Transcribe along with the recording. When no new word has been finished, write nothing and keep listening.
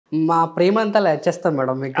మా ప్రేమ అంతా వచ్చేస్తాం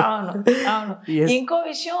మేడం మీకు. అవును అవును. ఇంకో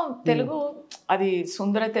విషయం, తెలుగు అది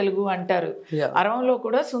సుందర తెలుగు అంటారు, అరవంలో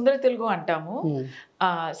కూడా సుందర తెలుగు అంటాము.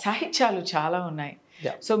 సాహిత్యాలు చాలా ఉన్నాయి.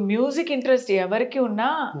 సో మ్యూజిక్ ఇంట్రెస్ట్ ఎవరికి ఉన్నా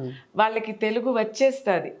వాళ్ళకి తెలుగు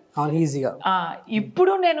వచ్చేస్తుంది ఈజీగా.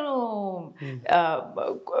 ఇప్పుడు నేను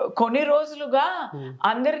కొన్ని రోజులుగా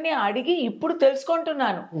అందరినీ అడిగి ఇప్పుడు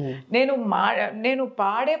తెలుసుకుంటున్నాను, నేను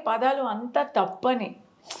పాడే పదాలు అంతా తప్పని.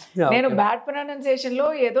 నేను బ్యాడ్ ప్రొనౌన్సియేషన్ లో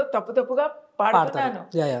ఏదో తప్పుగా పాడుతున్నాను,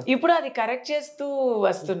 ఇప్పుడు అది కరెక్ట్ చేస్తూ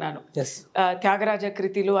వస్తున్నాను. త్యాగరాజ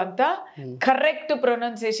కృతిలో అంతా కరెక్ట్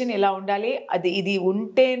ప్రొనౌన్సియేషన్ ఇలా ఉండాలి, ఇది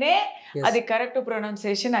ఉంటేనే అది కరెక్ట్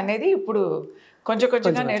ప్రొనౌన్సియేషన్ అనేది ఇప్పుడు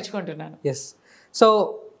కొంచెంగా నేర్చుకుంటున్నాను. సో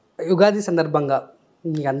ఉగాది సందర్భంగా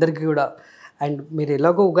మీకు అందరికీ కూడా, అండ్ మీరు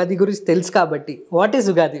ఎలాగో ఉగాది గురించి తెలుసు కాబట్టి, వాట్ ఈస్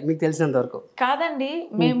ఉగాది మీకు తెలిసినంత వరకు? కాదండి,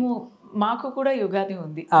 మాకు కూడా యుగాది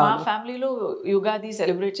ఉంది. మా ఫ్యామిలీలో యుగాది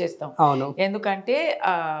సెలబ్రేట్ చేస్తాం. ఎందుకంటే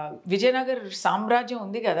విజయనగర్ సామ్రాజ్యం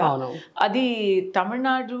ఉంది కదా, అది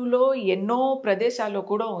తమిళనాడులో ఎన్నో ప్రదేశాల్లో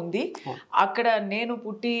కూడా ఉంది. అక్కడ నేను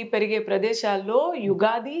పుట్టి పెరిగే ప్రదేశాల్లో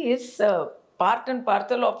Ugadi is part and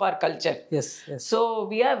parcel of our culture. So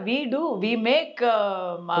we make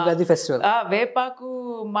Ugadi festival. వేపాకు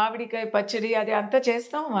మామిడికాయ పచ్చడి అది అంతా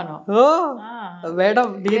చేస్తాం మనం. మేడం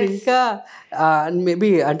నేను ఇంకా మేబీ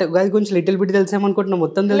అంటే ఉగాది గురించి లిటిల్ బిట్ తెలిసేమనుకుంటున్నా,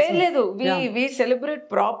 మొత్తం లేదు. we celebrate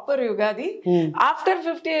proper Ugadi. After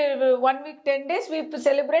 1 week 10 days we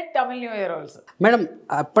celebrate Tamil New Year also. Madam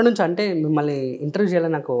అప్పటి నుంచి అంటే మిమ్మల్ని ఇంటర్వ్యూ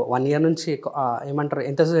చేయాలని నాకు 1 year నుంచి ఏమంటారు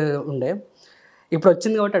ఎంత ఉండే, ఇప్పుడు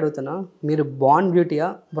వచ్చింది కాబట్టి అడుగుతున్నా, మీరు బార్న్ బ్యూటీయా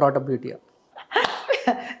బ్రాటప్ బ్యూటీయా?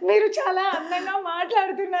 మీరు చాలా అందంగా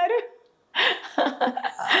మాట్లాడుతున్నారు.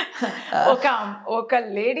 ఒక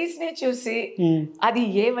లేడీస్ ని చూసి, అది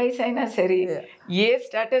ఏ వయసు అయినా సరే, ఏ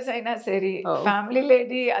స్టేటస్ అయినా సరే, ఫ్యామిలీ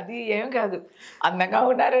లేడీ అది ఏం కాదు, అందంగా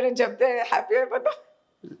ఉన్నారని చెప్తే హ్యాపీ అయిపోతాం.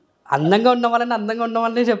 అందంగా ఉన్న వాళ్ళని అందంగా ఉన్న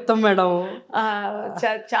వాళ్ళని చెప్తాం మేడం.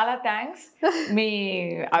 చాలా థ్యాంక్స్, మీ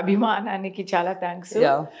అభిమానానికి చాలా థ్యాంక్స్.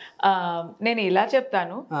 నేను ఇలా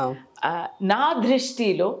చెప్తాను, నా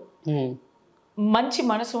దృష్టిలో మంచి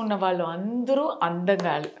మనసు ఉన్న వాళ్ళు అందరూ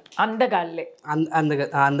అందగాళ్ళే.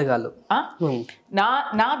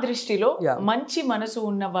 నా దృష్టిలో మంచి మనసు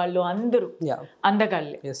ఉన్న వాళ్ళు అందరూ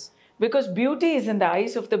అందగాళ్ళే. Because beauty is in the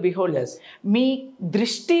eyes of the beholder. మీ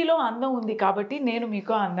దృష్టిలో అందం ఉంది కాబట్టి నేను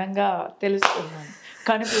మీకు అందంగా తెలుస్తున్నాను,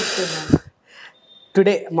 కనిపిస్తున్నాను.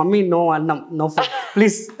 టుడే మమ్మీ నో అన్నం, no food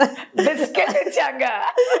please. Biscuit ఇచ్చాగా,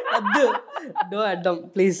 no అన్నం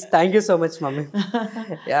please. Thank you so much mummy.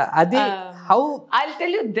 అది how I will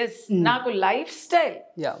tell you this, నాకు లైఫ్ స్టైల్,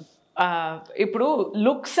 ఇప్పుడు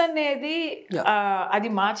లుక్స్ అనేది అది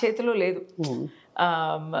మా చేతిలో లేదు.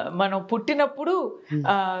 మనం పుట్టినప్పుడు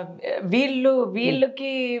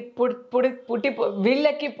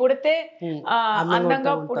వీళ్ళకి పుడితే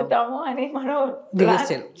అందంగా పుడతాము అని మనం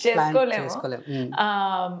చేసుకోలేము.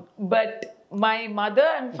 But my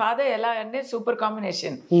mother and father ఎలా అంటే super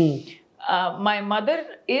combination. My mother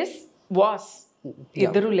was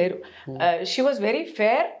ఇద్దరు లేరు. She was very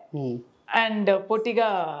fair and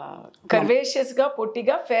పొట్టిగా, కర్వేషియస్ గా,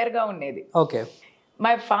 పొట్టిగా, ఫేర్ గా ఉండేది. ఓకే.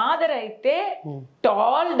 మై ఫాదర్ అయితే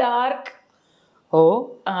టాల్, డార్క్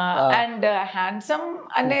అండ్ హ్యాండ్సమ్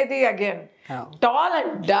అనేది again tall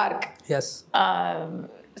and dark.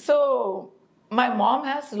 So my mom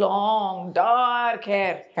has long dark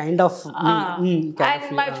hair kind of, and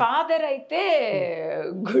my father అయితే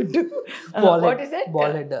good, what is it,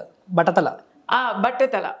 ball head, బట్టతల.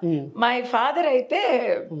 బట్టతల. మై ఫాదర్ అయితే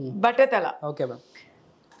బట్టతల.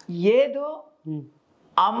 ఏదో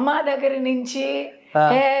అమ్మ దగ్గర నుంచి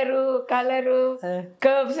హెయిర్, కలరు,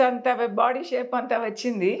 కర్వ్స్ అంతా, బాడీ షేప్ అంతా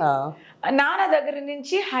వచ్చింది. నాన్న దగ్గర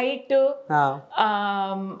నుంచి హైట్,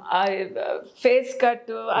 ఫేస్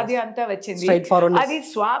కట్ అది అంతా వచ్చింది. అది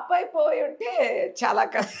స్వాప్ అయిపోయి ఉంటే చాలా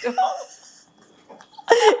కష్టం.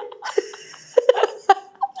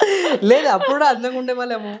 లేదు అప్పుడు అందంగా ఉండే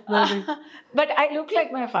వాళ్ళేమో. But I look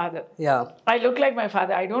like my father. I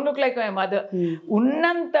don't look like my mother.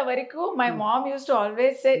 ఉన్నంత వరకు my mom use to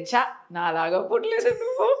always say, చా నాలాగా పుట్టలేదు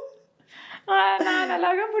నువ్వు,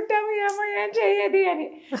 నాలాగా పుట్టాము, ఏమో ఏం చెయ్యేది అని.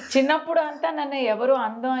 చిన్నప్పుడు అంతా నన్ను ఎవరు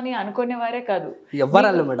అందం అని అనుకునేవారే కాదు.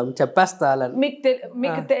 ఎవరు మేడం చెప్పేస్తా.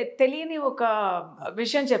 మీకు తెలియని ఒక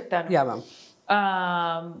విషయం చెప్తాను.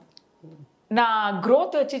 నా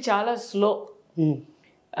గ్రోత్ వచ్చి చాలా స్లో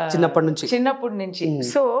చిన్నప్పటి నుంచి.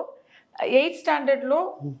 సో 8th standard లో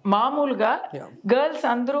మామూలుగా గర్ల్స్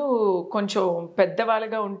అందరూ కొంచెం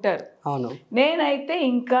పెద్దవాళ్ళుగా ఉంటారు. నేనైతే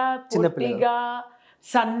ఇంకా పొట్టిగా,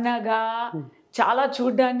 సన్నగా, చాలా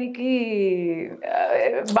చూడ్డానికి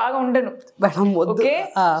బాగా ఉండను. ఓకే,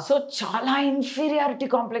 సో చాలా ఇన్ఫీరియారిటీ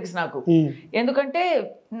కాంప్లెక్స్ నాకు. ఎందుకంటే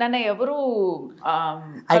నన్ను ఎవరు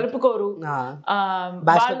కలుపుకోరు.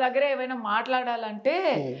 వాళ్ళ దగ్గర ఏమైనా మాట్లాడాలంటే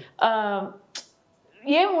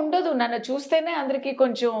ఏం ఉండదు. నన్ను చూస్తేనే అందరికి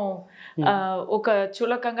కొంచెం ఒక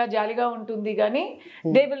చులకంగా జాలిగా ఉంటుంది, కానీ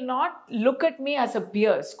they will not look at me as a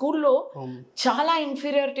pear. స్కూల్లో చాలా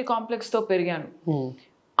ఇన్ఫీరియారిటీ కాంప్లెక్స్ తో పెరిగాను.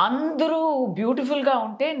 అందరూ బ్యూటిఫుల్గా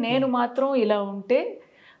ఉంటే నేను మాత్రం ఇలా ఉంటే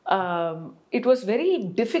it was very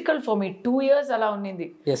difficult for me. 2 years అలా ఉన్నింది.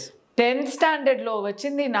 10th standard లో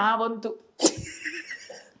వచ్చింది నా వంతు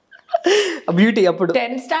బ్యూటీ. అప్పుడు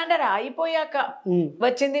 10th standard అయిపోయాక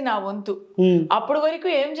వచ్చింది నా వంతు. అప్పుడు వరకు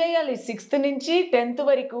ఏం చేయాలి? 6th నుంచి 10th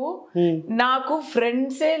వరకు నాకు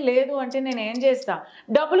ఫ్రెండ్సే లేదు అంటే నేను ఏం చేస్తా?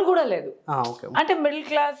 డబ్బులు కూడా లేదు. అంటే మిడిల్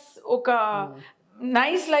క్లాస్, ఒక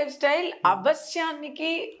నైస్ లైఫ్ స్టైల్ అవశ్యానికి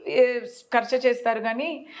ఖర్చు చేస్తారు, కానీ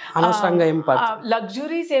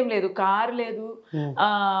లగ్జరీస్ ఏం లేదు. కార్ లేదు,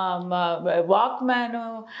 వాక్ మ్యాన్,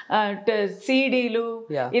 సీడీలు,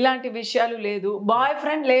 ఇలాంటి విషయాలు లేదు. బాయ్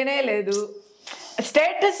ఫ్రెండ్ లేనే లేదు.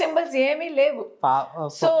 స్టేటస్ సింబల్స్ ఏమీ లేవు.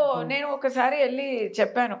 సో నేను ఒకసారి వెళ్ళి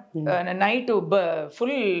చెప్పాను, night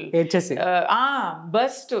full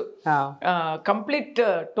bust, complete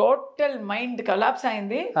total mind collapse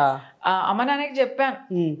అయింది. అమ్మ నాన్నకి చెప్పాను,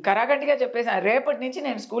 కరాగట్టిగా చెప్పేసాను, రేపటి నుంచి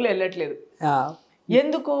నేను స్కూల్ వెళ్ళట్లేదు.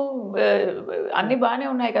 ఎందుకు? అన్ని బాగానే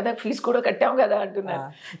ఉన్నాయి కదా, ఫీజు కూడా కట్టాం కదా అంటున్నారు.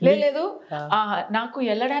 లేదు, నాకు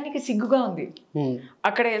వెళ్ళడానికి సిగ్గుగా ఉంది.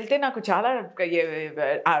 అక్కడ వెళ్తే నాకు చాలా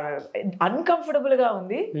అన్కంఫర్టబుల్ గా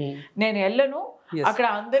ఉంది. నేను వెళ్ళను. అక్కడ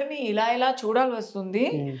అందరినీ ఇలా ఇలా చూడాలి వస్తుంది.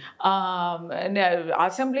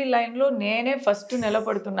 అసెంబ్లీ లైన్ లో నేనే ఫస్ట్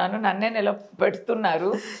నిలబడుతున్నాను, నన్నే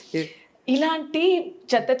నిలబెడుతున్నారు. ఇలాంటి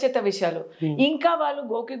చెత్త చెత్త విషయాలు. ఇంకా వాళ్ళు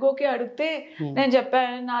గోకి గోకి అడిగితే నేను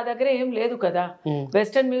చెప్పాను, నా దగ్గర ఏం లేదు కదా.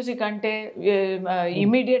 వెస్టర్న్ మ్యూజిక్ అంటే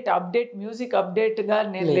ఇమీడియట్ అప్డేట్, మ్యూజిక్ అప్డేట్ గా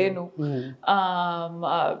నేను లేను.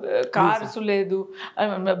 కార్స్ లేదు,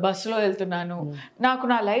 బస్సులో వెళ్తున్నాను. నాకు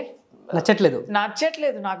నా లైఫ్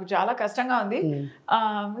నచ్చట్లేదు, నాకు చాలా కష్టంగా ఉంది.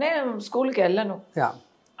 నేను స్కూల్కి వెళ్ళను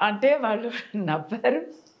అంటే వాళ్ళు నవ్వారు.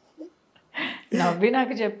 నవ్వి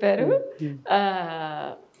నాకు చెప్పారు,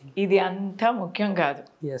 ఇది అంతా ముఖ్యం కాదు,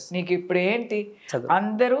 నీకు ఇప్పుడు ఏంటి,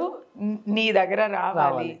 అందరూ నీ దగ్గర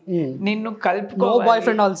రావాలి, నిన్ను కలుపుకోవాలి.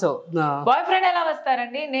 బాయ్ ఫ్రెండ్ ఎలా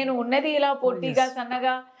వస్తారండి? నేను ఉన్నది ఇలా పొట్టిగా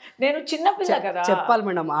సన్నగా, నేను చిన్నపిల్ల కదా. చెప్పాలి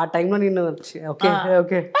మేడం ఆ టైంలో నేను.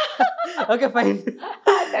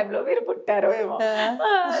 ఆ టైంలో మీరు పుట్టారో ఏమో.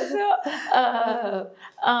 సో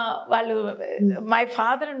వాళ్ళు, మై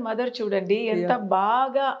ఫాదర్ అండ్ మదర్ చూడండి ఎంత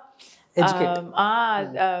బాగా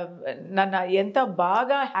నన్ను ఎంత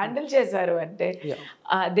బాగా హ్యాండిల్ చేశారు అంటే,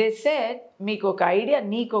 దే సెడ్, మీకు ఒక ఐడియా,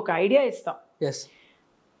 నీకు ఒక ఐడియా ఇస్తాం.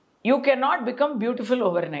 You can not become beautiful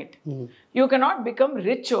over night, you can not become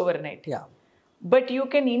rich over night, but you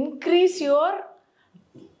can increase your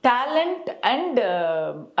talent and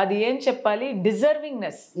అది ఏం చెప్పాలి,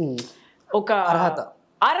 డిజర్వింగ్నెస్, ఒక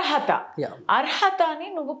అర్హతని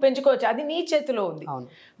నువ్వు పెంచుకోవచ్చు. అది నీ చేతిలో ఉంది.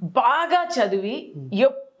 బాగా చదివి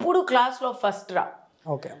ఎప్పుడు క్లాస్లో ఫస్ట్ రా,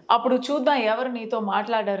 అప్పుడు చూద్దాం ఎవరు నీతో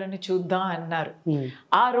మాట్లాడారని చూద్దాం అన్నారు.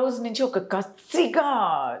 ఆ రోజు నుంచి ఒక కసిగా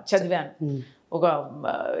చదివాను, ఒక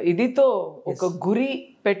ఇదితో ఒక గురి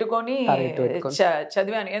పెట్టుకొని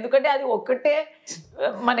చదివాను. ఎందుకంటే అది ఒక్కటే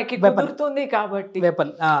మనకి కుదురుతుంది కాబట్టి.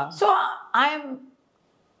 So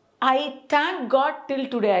I thank God till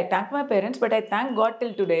today. I thank my parents, but I thank God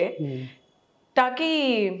till today. తాకి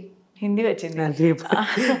హిందీ వచ్చింది.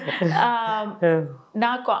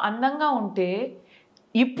 నాకు అందంగా ఉంటే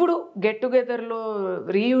ఇప్పుడు గెట్ టుగెదర్లో,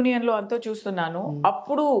 రీయూనియన్లో అంతా చూస్తున్నాను.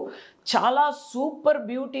 అప్పుడు చాలా సూపర్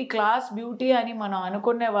బ్యూటీ, క్లాస్ బ్యూటీ అని మనం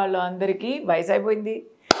అనుకునే వాళ్ళు అందరికీ వయసు అయిపోయింది,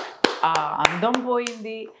 ఆ అందం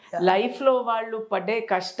పోయింది. లైఫ్లో వాళ్ళు పడే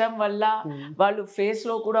కష్టం వల్ల వాళ్ళు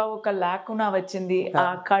ఫేస్లో కూడా ఒక లాకున వచ్చింది. ఆ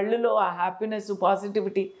కళ్ళులో ఆ హ్యాపీనెస్,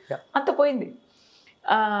 పాజిటివిటీ అంత పోయింది.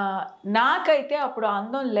 నాకైతే అప్పుడు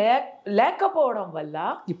అందం లేకపోవడం వల్ల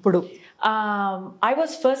ఇప్పుడు I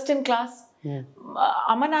was first in class.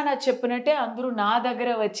 అమ్మ నాన్న చెప్పినట్టే అందరూ నా దగ్గర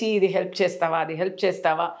వచ్చి ఇది హెల్ప్ చేస్తావా, అది హెల్ప్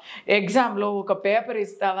చేస్తావా, ఎగ్జామ్లో ఒక పేపర్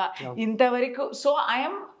ఇస్తావా, ఇంతవరకు. So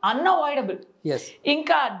I'm unavoidable.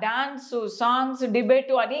 ఇంకా డాన్స్, సాంగ్స్,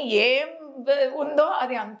 డిబేట్ అని ఏం ఉందో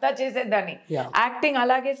అది అంతా చేసేదాన్ని. యాక్టింగ్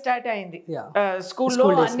అలాగే స్టార్ట్ అయింది. స్కూల్లో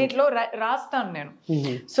అన్నిట్లో రాస్తాను నేను.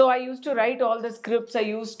 So I use to right all the scripts, I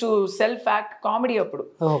use to self act comedy అప్పుడు.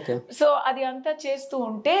 సో అది అంతా చేస్తూ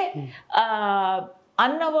ఉంటే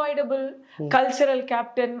అన్అవాయిడబుల్, కల్చరల్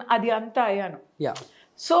క్యాప్టెన్, అది అంతా అయ్యాను.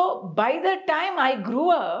 So by the time I grew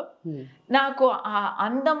up, నాకు ఆ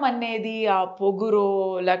అందం అనేది ఆ పొగురో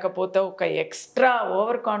లేకపోతే ఒక ఎక్స్ట్రా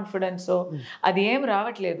ఓవర్ కాన్ఫిడెన్సో అది ఏం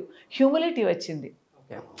రావట్లేదు, హ్యూమిలిటీ వచ్చింది.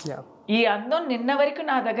 ఈ అందం నిన్న వరకు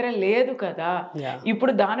నా దగ్గర లేదు కదా,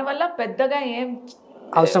 ఇప్పుడు దానివల్ల పెద్దగా ఏం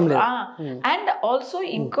అవసరం లేదు. అండ్ ఆల్సో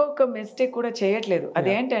ఇంకొక మిస్టేక్ కూడా చేయట్లేదు,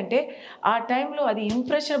 అదేంటంటే ఆ టైంలో అది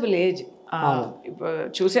ఇంప్రెషనబుల్ ఏజ్,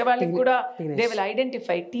 చూసే వాళ్ళకి కూడా దే విల్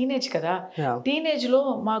ఐడెంటిఫై, టీనేజ్ కదా, టీనేజ్ లో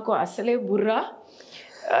మాకు అసలే Borra,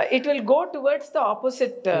 it will go towards the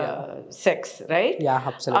opposite sex, right?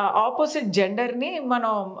 Opposite gender ని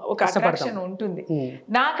మనం ఒక అట్రాక్షన్ ఉంటుంది.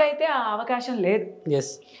 నాకైతే ఆ అవకాశం లేదు.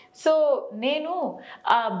 సో నేను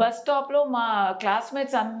ఆ బస్ స్టాప్ లో మా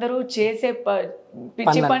క్లాస్మేట్స్ అందరూ చేసే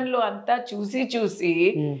పిచ్చి పనులు అంతా చూసి చూసి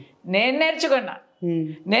నేను నేర్చుకున్నా,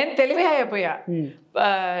 నేను తెలివి అయిపోయా.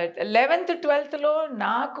 11th 12th లో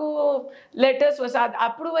నాకు లెటర్స్ వస్తాయి,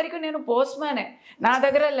 అప్పుడు వరకు నేను పోస్ట్ మ్యానే, నా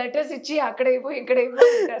దగ్గర లెటర్స్ ఇచ్చి అక్కడ అయిపోయి ఇక్కడ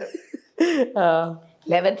అయిపోయి ఉంటారు.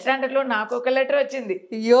 11th స్టాండర్డ్ లో నాకు ఒక లెటర్ వచ్చింది.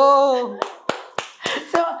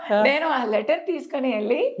 సో నేను ఆ లెటర్ తీసుకొని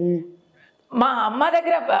వెళ్ళి మా అమ్మ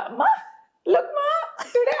దగ్గర, అమ్మా లుక్ మా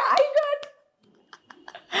టుడే ఐ గాట్,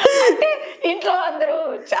 అంటే ఇంట్లో అందరూ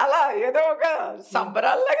చాలా ఏదో ఒక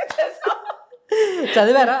సంబరాల్లాగా చేస్తాం.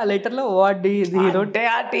 చదివారా ఆ లెటర్ లో? అంటే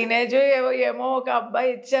ఆ టీనేజ్ ఏమో ఒక అబ్బాయి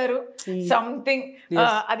ఇచ్చారు సంథింగ్,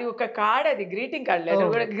 అది ఒక కార్డ్, అది గ్రీటింగ్ కార్డ్, లెటర్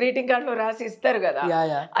కూడా గ్రీటింగ్ కార్డ్ లో రాసి ఇస్తారు కదా,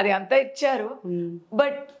 అది అంతా ఇచ్చారు.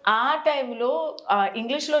 బట్ ఆ టైంలో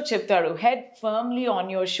ఇంగ్లీష్ లో చెప్తాడు head firmly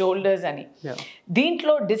on your shoulders అని.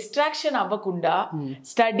 దీంట్లో డిస్ట్రాక్షన్ అవ్వకుండా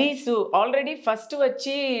స్టడీస్, ఆల్రెడీ ఫస్ట్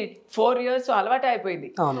వచ్చి 4 years అలవాటు అయిపోయింది.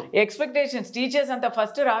 ఎక్స్పెక్టేషన్స్, టీచర్స్ అంతా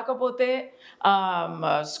ఫస్ట్ రాకపోతే,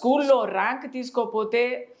 స్కూల్లో ర్యాంక్ తీసుకోపోతే,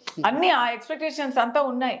 అన్ని ఆ ఎక్స్పెక్టేషన్స్ అంతా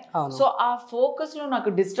ఉన్నాయి. సో ఆ ఫోకస్ లో నాకు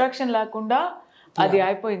డిస్ట్రాక్షన్ లేకుండా అది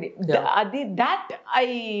అయిపోయింది. అది that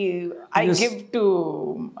I give to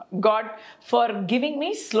God for giving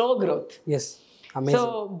me slow growth. So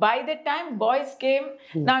by the time boys came,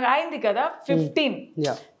 నాకు అయింది కదా 15,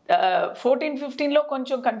 14, 15 లో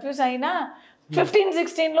కొంచెం కన్ఫ్యూజ్ అయినా 15,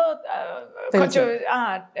 16 లో కొంచెం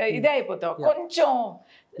ఇదే అయిపోతాం, కొంచెం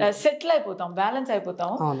సెటిల్ అయిపోతాం, బ్యాలెన్స్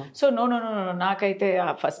అయిపోతాం. So no no no no, నాకైతే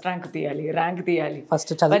ఫస్ట్ ర్యాంక్ తీయాలి, ర్యాంక్ తీయాలి.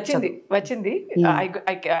 వచ్చింది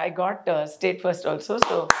I got state first also.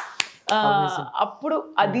 So అప్పుడు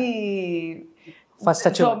అది ఫస్ట్.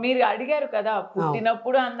 సో మీరు అడిగారు కదా,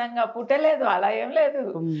 పుట్టినప్పుడు అందంగా పుట్టలేదు, అలా ఏం లేదు.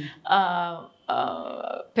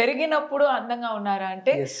 పెరిగినప్పుడు అందంగా ఉన్నారా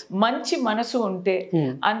అంటే, మంచి మనసు ఉంటే,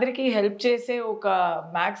 అందరికీ హెల్ప్ చేసే ఒక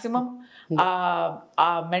మాక్సిమం ఆ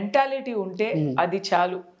మెంటాలిటీ ఉంటే అది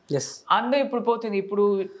చాలు. అందరూ ఇప్పుడు పోతుంది. ఇప్పుడు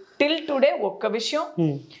టిల్ టుడే ఒక్క విషయం,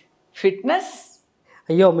 ఫిట్నెస్.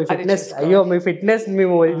 మీ ఫిట్నెస్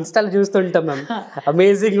మేము ఇన్స్టాలో చూస్తుంటాం మ్యామ్,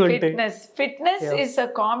 అమేజింగ్ ఉంటుంది. Fitness is a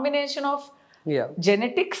combination of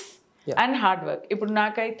genetics and hard work. ఇప్పుడు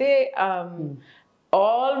నాకైతే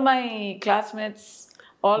all my classmates,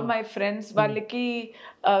 all my friends, వాళ్ళకి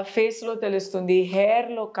ఫేస్ లో తెలుస్తుంది, హెయిర్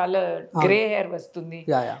లో కలర్, గ్రే హెయిర్ వస్తుంది.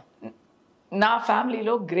 నా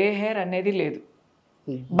ఫ్యామిలీలో గ్రే హెయిర్ అనేది లేదు,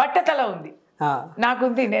 బట్టతల ఉంది,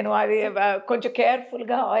 నాకుంది. నేను అది కొంచెం కేర్ఫుల్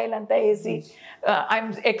గా ఆయిల్ అంతా వేసి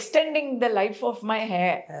I'm extending the life of my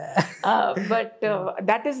hair, but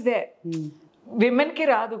that is there. Women కి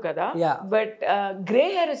రాదు కదా, but grey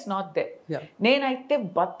hair is not they. నేనైతే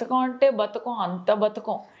బతకం అంటే బతకం, అంత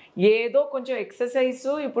బతకం. ఏదో కొంచెం ఎక్సర్సైజ్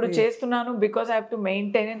ఇప్పుడు చేస్తున్నాను because I have to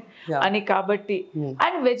maintain అని కాబట్టి.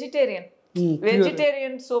 And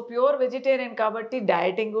vegetarian, so pure vegetarian కాబట్టి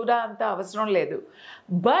డయటింగ్ కూడా అంత అవసరం లేదు.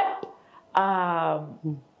 But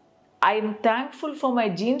I'm thankful for my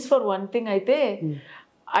jeans for one thing. అయితే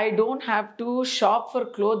I don't have to shop for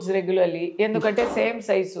clothes regularly, ఎందుకంటే సేమ్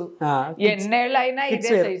సైజు, ఎన్నేళ్ళైనా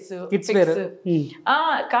ఇదే సైజు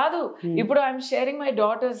కాదు. ఇప్పుడు I'm sharing my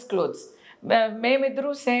daughters clothes,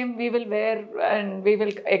 మేమిద్దరు same, we will wear and we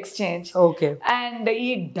will exchange. And ఈ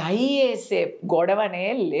die వేసే గొడవనే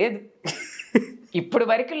లేదు, ఇప్పుడు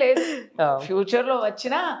వరకు లేదు. ఫ్యూచర్ లో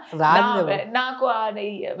వచ్చినా నాకు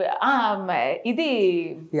ఇది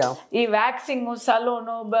ఈ వ్యాక్సింగ్,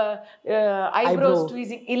 సలోను, ఐబ్రోస్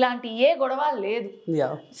ట్వీజింగ్ ఇలాంటి ఏ గొడవ లేదు.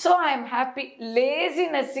 So I'm happy.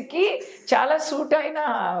 లేజినెస్ కి చాలా సూట్ అయిన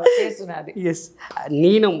ఫేస్ నాది.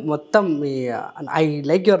 నేను మొత్తం I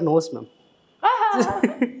like your nose ma'am,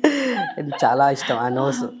 చాలా ఇష్టం ఆ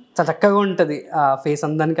నోస్, చాలా చక్కగా ఉంటుంది, ఆ ఫేస్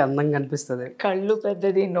అందానికి అందంగా అనిపిస్తుంది. కళ్ళు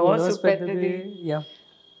పెద్దది, నోస్ పెద్దది.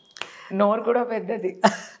 నోరు కూడా పెద్దది.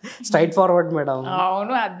 Straight forward madam.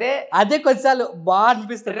 అవును, అదే కొంచెం బాగా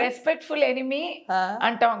అనిపిస్తుంది. రెస్పెక్ట్ఫుల్ ఎనిమీ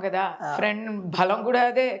అంటాం కదా, ఫ్రెండ్ బలం కూడా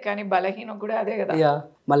అదే, కానీ బలహీనం కూడా అదే కదా.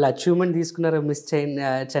 మళ్ళీ అచీవ్మెంట్ తీసుకున్నారు, మిస్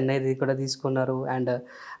చెన్నైది కూడా తీసుకున్నారు, అండ్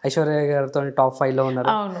ఐశ్వర్య గారితో టాప్ 5 లో ఉన్నారు.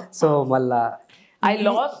 అవును. సో మళ్ళా I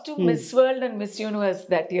lost to Miss World and Miss Universe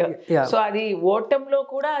that year. So అది ఓటంలో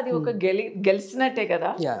కూడా అది ఒక గెలిచినట్టే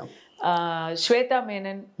కదా. శ్వేతా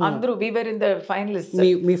మేనన్ అందరూ we were in the finalists.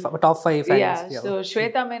 Me top 5 finalists. Yeah, so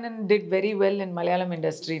Shweta Menon did very well in Malayalam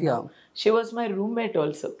industry now. She was my roommate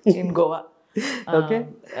also in Goa. Okay.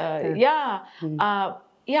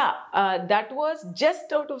 That was just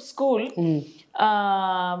out of school.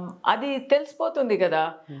 అది తెలిసిపోతుంది కదా,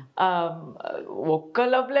 ఒక్క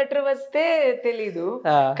love letter వస్తే తెలీదు,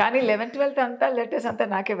 కానీ 11th 12th అంతా letters అంతా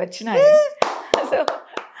నాకే వచ్చినాయి. So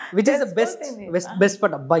which is the best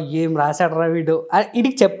part. అబ్బా ఏం రాశాడు రా వీడు,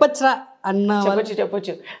 ఇది చెప్పొచ్చురా అన్న.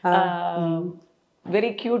 చెప్పొచ్చు.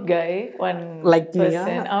 Very cute guy, one like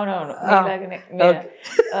person. అవునవును,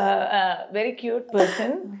 very cute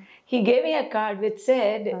person. He gave me a card which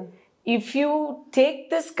said, if you take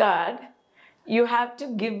this card, you have to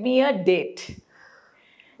give me a date.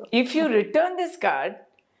 If you return this card,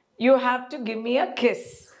 you have to give me a kiss.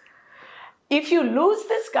 If you lose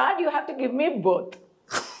this card, you have to give me both.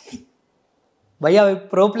 Bhaiya,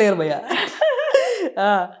 pro player bhaiya.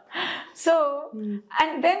 So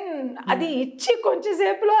and then అది ఇచ్చి కొంచెం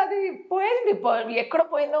సేపులో అది పోయింది, ఎక్కడ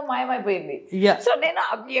పోయిందో మాయమైపోయింది. So నేను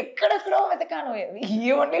ఎక్కడెక్కడో వెతకాను. He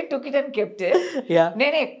only took it and kept it.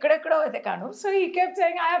 నేను ఎక్కడెక్కడో వెతకాను. So he kept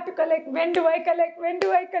saying I have to collect, when do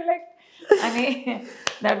I collect అని.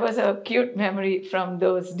 That was a cute memory from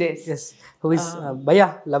those days. భయ్యా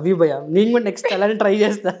లవ్ యూ భయ్యా, నేను కూడా నెక్స్ట్ అలానే ట్రై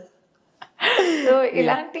చేస్తా. So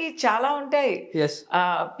ఇలాంటి చాలా ఉంటాయి.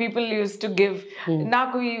 People use to give.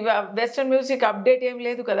 నాకు ఈ వెస్టర్న్ మ్యూజిక్ అప్డేట్ ఏం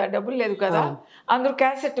లేదు కదా, డబ్బులు లేదు కదా, అందరూ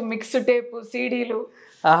క్యాసెట్, మిక్స్ టేప్, సీడీలు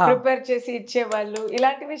ప్రిపేర్ చేసి ఇచ్చేవాళ్ళు.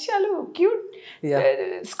 ఇలాంటి విషయాలు cute.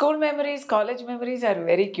 School memories, college memories are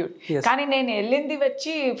very cute. కానీ నేను వెళ్ళింది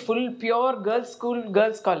వచ్చి full pure girls school,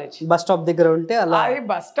 girls college. Bus stop దగ్గర ఉంటే అలా, అది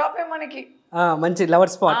బస్ స్టాపే మనకి మంచి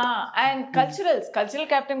lover spot. And cultural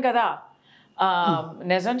captain కదా.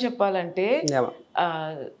 నిజం చెప్పాలంటే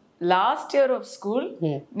లాస్ట్ ఇయర్ ఆఫ్ స్కూల్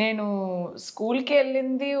నేను స్కూల్కి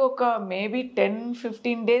వెళ్ళింది ఒక మేబీ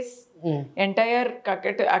 10-15 days. ఎంటైర్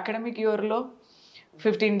అకాడమిక్ ఇయర్లో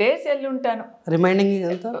 15 days వెళ్ళి ఉంటాను. రిమైనింగ్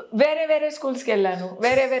వేరే స్కూల్స్కి వెళ్ళాను.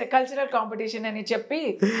 వేరే కల్చరల్ కాంపిటీషన్ అని చెప్పి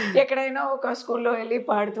ఎక్కడైనా ఒక స్కూల్లో వెళ్ళి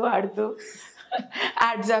పాడుతూ ఆడుతూ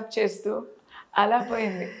యాడ్జాప్ చేస్తూ అలా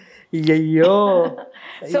పోయింది. అయ్యో.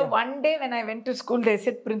 So one day when I went to school, they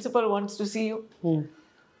said principal wants to see you.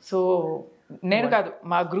 So నేను కాదు,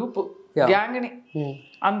 మా గ్రూప్ గ్యాంగ్ ని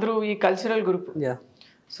అందరూ, ఈ కల్చరల్ గ్రూప్.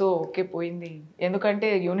 సో ఓకే పోయింది. ఎందుకంటే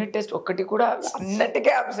యూనిట్ టెస్ట్ ఒక్కటి కూడా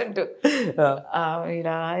అన్నట్టుగా అబ్సెంట్.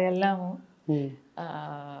 ఇలా వెళ్ళాము,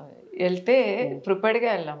 వెళ్తే ప్రిపేర్డ్గా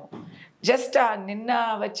వెళ్ళాము. జస్ట్ నిన్న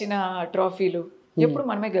వచ్చిన ట్రాఫీలు, ఎప్పుడు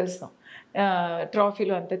మనమే గెలుస్తాం,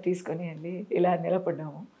 ట్రాఫీలు అంతా తీసుకొని వెళ్ళి ఇలా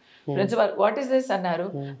నిలబడ్డాము. ప్రిన్సిపల్ వాట్ ఈస్ దిస్ అన్నారు.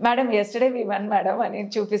 Madam yesterday V one madam అని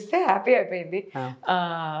చూపిస్తే హ్యాపీ అయిపోయింది.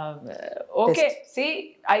 Okay C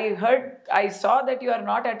I saw that you are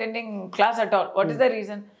not attending class at all. What is the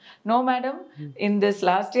reason? No madam, in this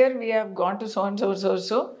last year we have gone to so and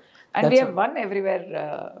so and we have one everywhere.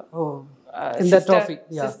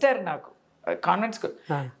 Sister నాకు convent school,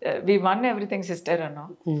 we one everything sister అన్నా.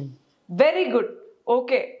 Very good,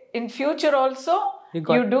 okay, in future also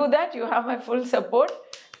you do that, you have my full support.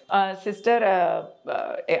 Sister,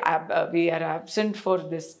 we are absent for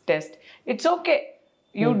this test. It's okay.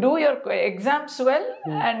 You do your exams well,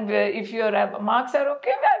 and if your marks are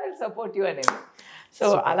okay, I will support you anyway. So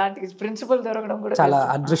అలాంటి principal దొరకడం కూడా చాలా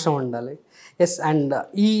అదృష్టం ఉండాలి. Yes. And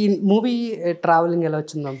ఈ movie travelling ఎలా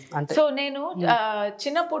వచ్చిందాం అంటే, so నేను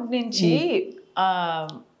చిన్నప్పటి నుంచి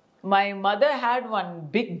my mother had one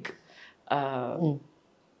big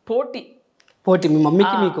పోటీ మీ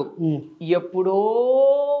మమ్మీకి మీకు. ఎప్పుడో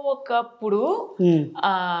ఒకప్పుడు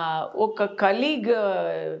ఒక కలీగ్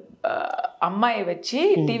అమ్మాయి వచ్చి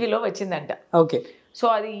టీవీలో వచ్చిందంట. ఓకే. సో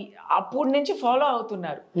అది అప్పటి నుంచి ఫాలో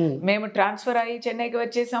అవుతున్నారు. మేము ట్రాన్స్ఫర్ అయ్యి చెన్నైకి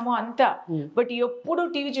వచ్చేసాము అంతా. బట్ ఎప్పుడు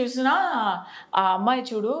టీవీ చూసినా ఆ అమ్మాయి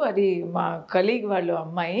చూడు, అది మా కలీగ్ వాళ్ళు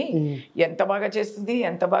అమ్మాయి, ఎంత బాగా చేస్తుంది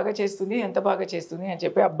అని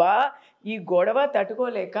చెప్పి, అబ్బా ఈ గొడవ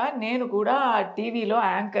తట్టుకోలేక నేను కూడా టీవీలో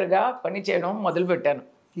యాంకర్గా పనిచేయడం మొదలుపెట్టాను.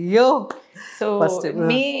 సో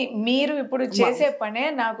మీరు ఇప్పుడు చేసే పనే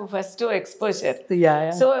నాకు first exposure.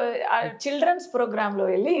 So children's programme లో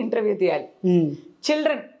వెళ్ళి ఇంటర్వ్యూ తీయాలి.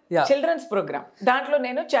 Children Yeah. Children's programme. దాంట్లో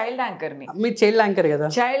నేను చైల్డ్ యాంకర్ని. మీరు చైల్డ్ యాంకర్ కదా?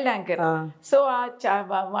 Child anchor. సో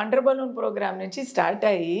ఆ వండర్ బలూన్ ప్రోగ్రామ్ నుంచి స్టార్ట్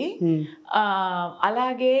అయ్యి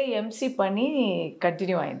అలాగే ఎంసీ పని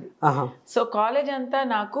కంటిన్యూ అయింది. సో కాలేజ్ అంతా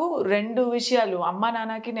నాకు 2 విషయాలు, అమ్మా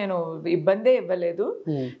నాన్నకి నేను ఇబ్బందే ఇవ్వలేదు.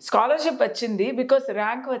 స్కాలర్షిప్ వచ్చింది, బికాస్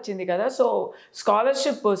ర్యాంక్ వచ్చింది కదా. So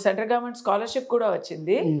scholarship, central government scholarship కూడా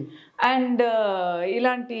వచ్చింది. అండ్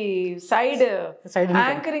ఇలాంటి సైడ్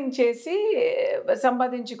యాంకరింగ్ చేసి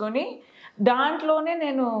సంపాదించుకొని దాంట్లోనే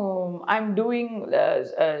నేను I'm doing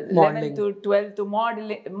 11th 12th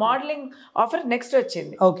modelling offer next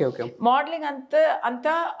వచ్చింది. మోడలింగ్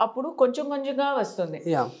అంతా అప్పుడు కొంచెం కొంచెంగా వస్తుంది.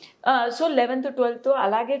 సో 11th 12th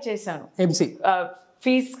అలాగే చేశాను.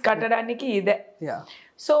 ఫీజ్ కట్టడానికి ఇదే.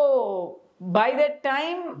 So by that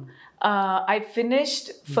time I finished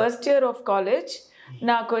first year of college.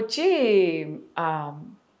 నాకు వచ్చి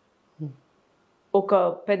ఒక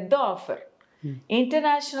పెద్ద offer,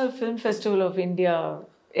 international film festival of India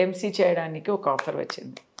MC చేయడానికి ఒక ఆఫర్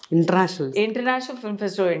వచ్చింది. International film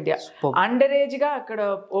festival of India. Under age గా అక్కడ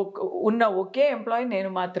ఉన్న ఒకే ఎంప్లాయీ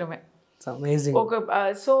నేను మాత్రమే.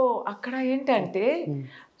 సో అక్కడ ఏంటంటే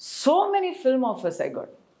so many film offers I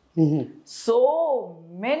got, so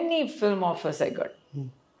many film offers I got.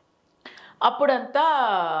 అప్పుడంతా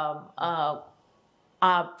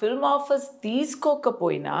ఆ ఫిల్మ్ ఆఫర్స్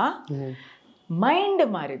తీసుకోకపోయినా మైండ్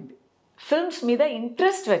మారింది, ఫిల్మ్స్ మీద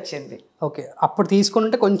ఇంట్రెస్ట్ వచ్చింది. ఓకే, అప్పుడు తీసుకుని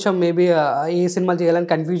ఉంటే కొంచెం మేబీ ఏ సినిమాలు చేయాలని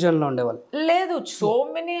కన్ఫ్యూజన్లో ఉండేవాళ్ళు. లేదు, సో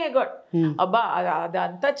మెనీ ఐ గాట్. అబ్బా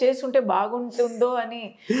అదంతా చేస్తుంటే బాగుంటుందో అని,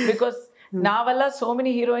 బికాస్ నా వల్ల so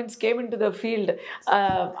many heroines came in to the field.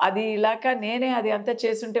 అది ఇలాక నేనే అది అంతా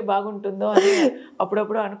చేస్తుంటే బాగుంటుందో అని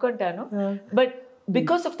అప్పుడప్పుడు అనుకుంటాను. But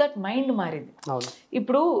because of that mind మారింది.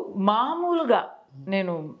 ఇప్పుడు మామూలుగా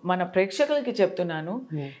నేను మన ప్రేక్షకులకి చెప్తున్నాను,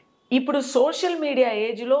 ఇప్పుడు సోషల్ మీడియా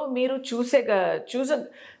ఏజ్లో మీరు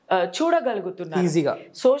చూడగలుగుతున్నారు.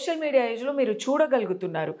 సోషల్ మీడియా ఏజ్లో మీరు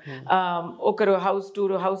చూడగలుగుతున్నారు. ఒకరు హౌస్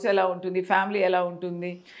టూర్, హౌస్ ఎలా ఉంటుంది, ఫ్యామిలీ ఎలా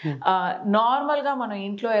ఉంటుంది, నార్మల్గా మనం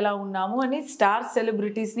ఇంట్లో ఎలా ఉన్నాము అని స్టార్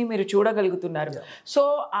సెలబ్రిటీస్ని మీరు చూడగలుగుతున్నారు. సో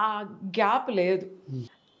ఆ గ్యాప్ లేదు.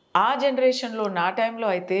 ఆ జనరేషన్లో, నా టైంలో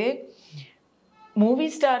అయితే మూవీ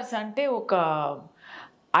స్టార్స్ అంటే ఒక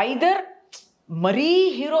ఐదర్ మరీ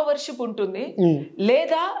హీరో వర్షిప్ ఉంటుంది,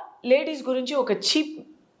 లేదా లేడీస్ గురించి ఒక చీప్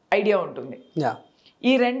ఐడియా ఉంటుంది.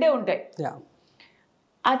 ఈ రెండే ఉంటాయి.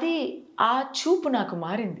 అది ఆ చూపు నాకు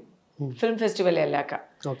మారింది ఫిల్మ్ ఫెస్టివల్ వెళ్ళాక.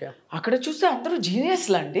 అక్కడ చూస్తే అందరూ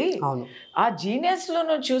జీనియస్లు అండి. ఆ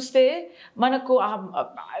జీనియస్లను చూస్తే మనకు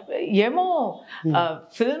ఏమో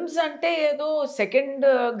ఫిల్మ్స్ అంటే ఏదో సెకండ్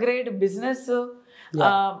గ్రేడ్ బిజినెస్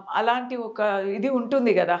అలాంటి ఒక ఇది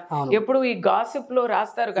ఉంటుంది కదా. ఎప్పుడు ఈ గాసిప్ లో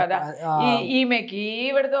రాస్తారు కదా, ఈమెకి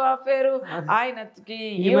ఈవిడతో అఫేరు, ఆయనకి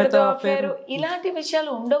ఈవిడతో అఫేరు, ఇలాంటి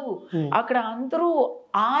విషయాలు ఉండవు. అక్కడ అందరూ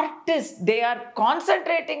artist, they are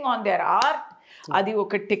concentrating on their art. అది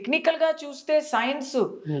ఒక టెక్నికల్ గా చూస్తే సైన్స్,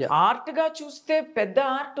 ఆర్ట్ గా చూస్తే పెద్ద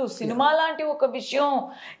ఆర్ట్, సినిమా లాంటి ఒక విషయం.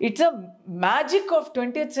 It's a magic of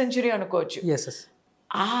 20th century అనుకోవచ్చు.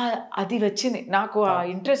 అది వచ్చింది నాకు, ఆ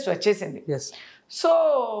ఇంట్రెస్ట్ వచ్చేసింది. సో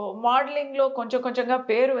మోడలింగ్లో కొంచెం కొంచెంగా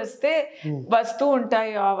పేరు వస్తూ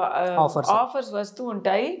ఉంటాయి, ఆఫర్స్ వస్తూ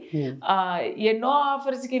ఉంటాయి. ఎన్నో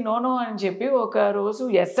ఆఫర్స్కి నో అని చెప్పి ఒక రోజు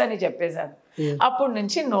ఎస్ అని చెప్పేశాను. అప్పటి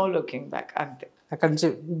నుంచి నో లుకింగ్ బ్యాక్, అంతే. అక్కడ నుంచి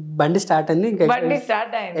బండి స్టార్ట్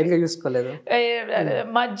అయింది. చూసుకోలేదు.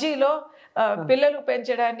 మధ్యలో పిల్లలు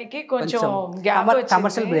పెంచడానికి కొంచెం గ్యాప్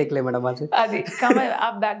వచ్చింది. అది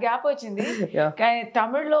గ్యాప్ వచ్చింది. కానీ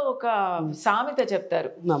తమిళ్లో ఒక సామెత చెప్తారు,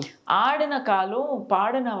 ఆడిన కాలు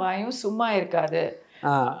పాడిన వాయు సుమ్మా ఇరుకాదు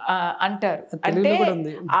అంటారు. అంటే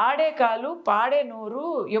ఆడే కాలు పాడే నోరు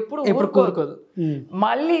ఎప్పుడు ఊరుకోదు,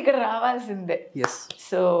 మళ్ళీ ఇక్కడ రావాల్సిందే.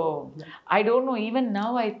 So I don't know, even now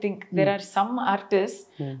I think there are some artist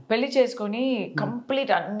పెళ్లి చేసుకొని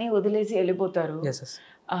కంప్లీట్ అన్ని వదిలేసి వెళ్ళిపోతారు.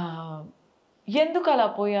 ఎందుకు అలా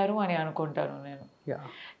పోయారు అని అనుకుంటాను నేను.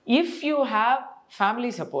 If you have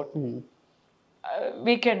family support,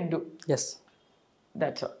 we can do.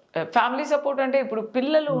 That's all. Family support అంటే ఇప్పుడు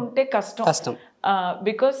పిల్లలు ఉంటే కష్టం.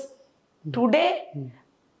 బికాస్ టుడే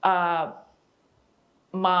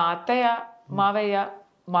మా అత్తయ్య, మావయ్య,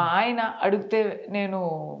 మా ఆయన అడిగితే నేను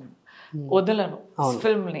వదలను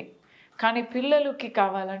ఫిల్మ్ని, కానీ పిల్లలకి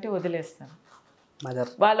కావాలంటే వదిలేస్తాను.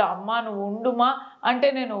 వాళ్ళ అమ్మ నువ్వు ఉండుమా అంటే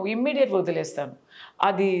నేను ఇమ్మీడియట్ వదిలేస్తాను.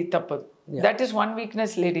 అది తప్పదు. That is one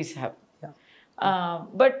weakness ladies have.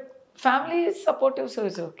 But family supportive, so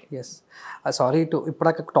it's okay. Sorry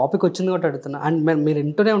ఇప్పుడు టాపిక్ వచ్చింది కూడా అడుగుతున్నా. అండ్ మీరు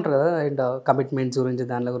వింటూనే ఉంటారు కదా, అండ్ కమిట్మెంట్స్ గురించి,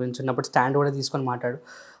 దాని గురించి ఉన్నప్పుడు స్టాండ్ కూడా తీసుకొని మాట్లాడు.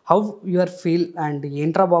 హౌ యువర్ ఫీల్ అండ్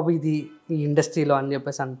ఏంట్రా బాబు ఇది ఈ ఇండస్ట్రీలో అని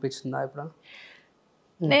చెప్పేసి అనిపిస్తుందా ఇప్పుడు?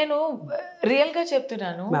 నేను రియల్గా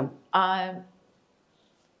చెప్తున్నాను,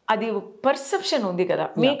 అది పర్సెప్షన్ ఉంది కదా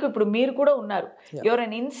మీకు. ఇప్పుడు మీరు కూడా ఉన్నారు, యువర్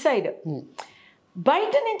అన్ ఇన్సైడ్.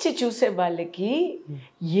 బయట నుంచి చూసే వాళ్ళకి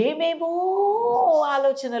ఏమేమో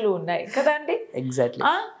ఆలోచనలు ఉన్నాయి కదా అండి. ఎగ్జాక్ట్లీ.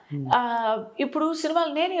 ఇప్పుడు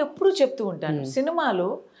సినిమాలు నేను ఎప్పుడు చెప్తూ ఉంటాను, సినిమాలో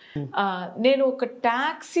నేను ఒక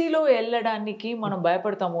టాక్సీలో వెళ్ళడానికి మనం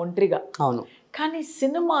భయపడతాం ఒంటరిగా. అవును. కానీ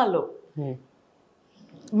సినిమాలో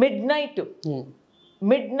మిడ్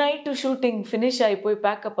నైట్ షూటింగ్ ఫినిష్ అయిపోయి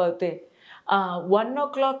ప్యాకప్ అవుతే 1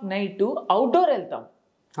 o'clock నైట్ అవుట్డోర్ వెళ్తాం.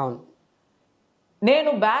 అవును.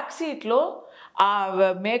 నేను బ్యాక్ సీట్లో ఆ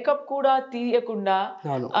మేకప్ కూడా తీయకుండా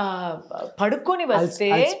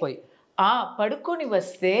పడుకొని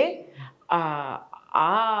వస్తే ఆ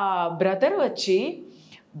బ్రదర్ వచ్చి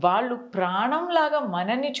వాళ్ళు ప్రాణంలాగా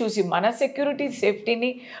మనల్ని చూసి, మన సెక్యూరిటీ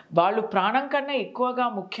సేఫ్టీని వాళ్ళు ప్రాణం కన్నా ఎక్కువగా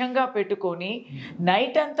ముఖ్యంగా పెట్టుకొని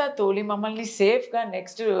నైట్ అంతా తోలి మమ్మల్ని సేఫ్గా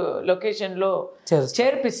నెక్స్ట్ లొకేషన్లో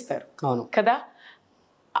చేర్పిస్తారు కదా.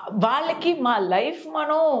 వాళ్ళకి మా లైఫ్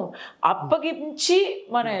మనం అప్పగించి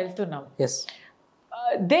మనం వెళ్తున్నాం.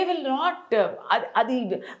 దే విల్ నాట్, అది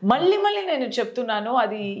మళ్ళీ నేను చెప్తున్నాను,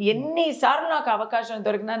 అది ఎన్నిసార్లు నాకు అవకాశం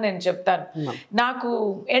దొరికినా నేను చెప్తాను. నాకు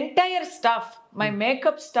entire staff, my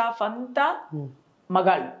makeup staff అంతా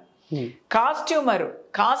మగాళ్ళు,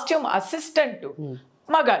 కాస్ట్యూమ్ అసిస్టెంట్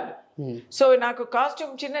మగాళ్ళు. సో నాకు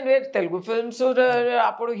కాస్ట్యూమ్ తెలుగు ఫిల్మ్స్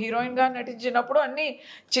అప్పుడు హీరోయిన్ గా నటించినప్పుడు అన్ని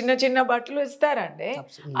చిన్న బట్టలు ఇస్తారండి.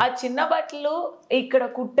 ఆ చిన్న బట్టలు ఇక్కడ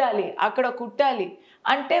కుట్టాలి, అక్కడ కుట్టాలి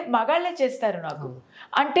అంటే మగాళ్ళే చేస్తారు నాకు.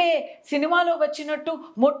 అంటే సినిమాలో వచ్చినట్టు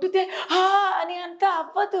మొట్టుతే అని అంతా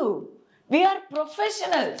అవ్వదు. We are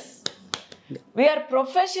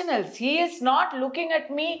professionals. He is not looking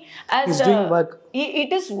at me as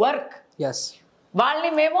it is work.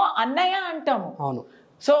 వాళ్ళని మేము అన్నయ్య అంటాము.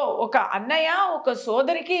 సో ఒక అన్నయ్య ఒక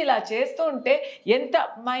సోదరికి ఇలా చేస్తూ ఉంటే ఎంత,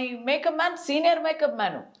 my makeup man senior makeup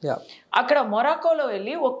man అక్కడ మొరాకోలో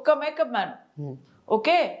వెళ్ళి ఒక్క మేకప్ మ్యాన్,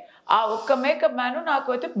 ఓకే, ఆ ఒక్క మేకప్ మ్యాన్ నాకు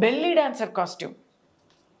అయితే బెల్లీ డాన్సర్ కాస్ట్యూమ్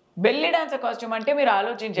అంటే మీరు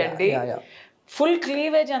ఆలోచించండి, ఫుల్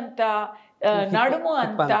క్లీవేజ్ అంతా, నడుము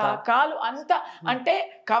అంతా, కాలు అంతా, అంటే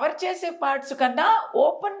కవర్ చేసే పార్ట్స్ కన్నా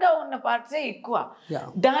ఓపెన్ గా ఉన్న పార్ట్సే ఎక్కువ.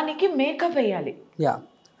 దానికి మేకప్ వేయాలి,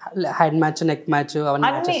 హెడ్ మ్యాచ్, నెక్ మ్యాచ్,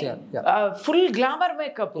 అవన్నీ ఫుల్ గ్లామర్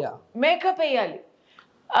మేకప్ వేయాలి.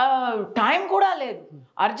 టైం కూడా లేదు,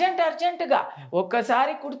 అర్జెంటుగా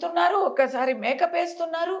ఒక్కసారి కుడుతున్నారు, ఒక్కసారి మేకప్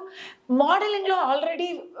వేస్తున్నారు. మోడలింగ్ లో ఆల్రెడీ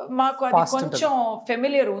మాకు అది కొంచెం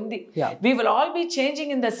ఫెమిలియర్ ఉంది. We will all be changing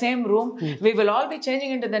in the same room. We will all be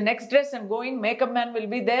changing into the next dress and going. Makeup man will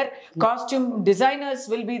be there. Costume designers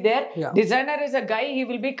will be there. Designer is a guy. He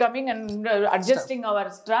will be coming and adjusting our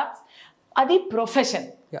straps. అది profession,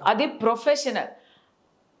 అది professional.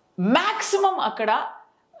 Maximum అక్కడ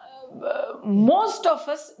most of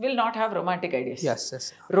us will not have romantic ideas.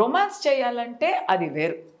 Romance చేయాలంటే అది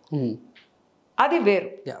వేరు,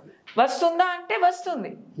 వస్తుందా అంటే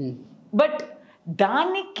వస్తుంది. But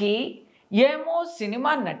దానికి ఏమో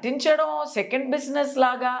సినిమా నటించడం సెకండ్ బిజినెస్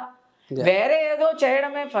లాగా, వేరే ఏదో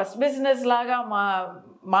చేయడమే ఫస్ట్ బిజినెస్ లాగా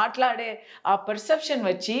మాట్లాడే ఆ పర్సెప్షన్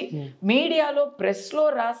వచ్చి మీడియాలో, ప్రెస్లో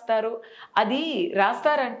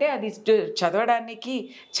రాస్తారంటే అది చదవడానికి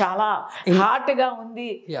చాలా హార్ట్గా ఉంది,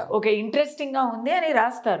 ఒక ఇంట్రెస్టింగ్గా ఉంది అని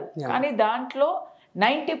రాస్తారు. కానీ దాంట్లో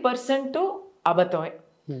 90% అబద్ధమే,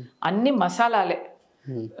 అన్ని మసాలాలే,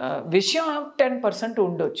 విషయం 10%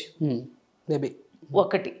 ఉండొచ్చు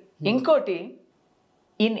ఒకటి. ఇంకోటి,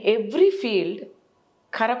 in every field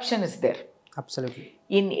corruption is there. Absolutely.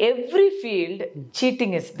 In every field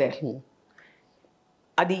cheating is there.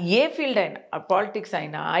 అది ఏ ఫీల్డ్ అయినా, పాలిటిక్స్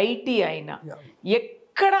అయినా, ఐటీ అయినా,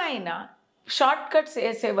 ఎక్కడైనా షార్ట్ కట్స్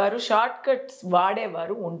వేసేవారు, షార్ట్ కట్స్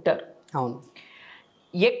వాడేవారు ఉంటారు.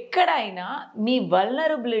 ఎక్కడైనా మీ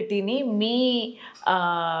వల్నరబిలిటీని,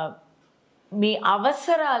 మీ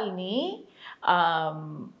అవసరాల్ని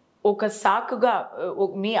ఒక సాకుగా,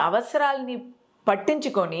 మీ అవసరాల్ని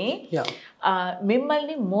పట్టించుకొని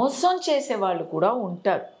మిమ్మల్ని మోసం చేసే వాళ్ళు కూడా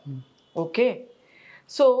ఉంటారు. ఓకే,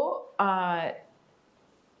 సో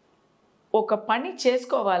ఒక పని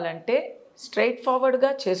చేసుకోవాలంటే స్ట్రైట్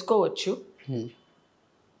ఫార్వర్డ్గా చేసుకోవచ్చు,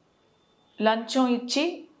 లంచం ఇచ్చి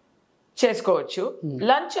చేసుకోవచ్చు,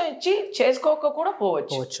 లంచం ఇచ్చి చేసుకోక కూడా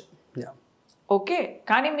పోవచ్చు. ఓకే,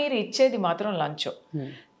 కానీ మీరు ఇచ్చేది మాత్రం లంచం.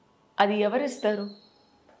 అది ఎవరిస్తారు?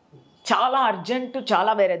 చాలా అర్జెంటు,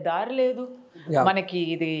 చాలా వేరే దారి లేదు, మనకి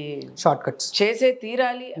ఇది షార్ట్ కట్స్ చేసే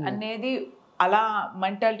తీరాలి అనేది అలా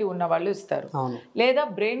మెంటాలిటీ ఉన్న వాళ్ళు ఇస్తారు. లేదా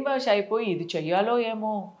బ్రెయిన్ వాష్ అయిపోయి ఇది చెయ్యాలో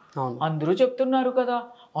ఏమో, అందరూ చెప్తున్నారు కదా,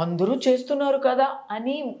 అందరూ చేస్తున్నారు కదా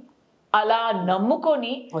అని అలా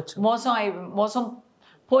నమ్ముకొని మోసం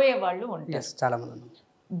పోయే వాళ్ళు ఉంటారు.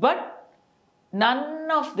 But none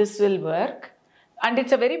of this will work and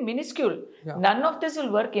it's a very minuscule. None of this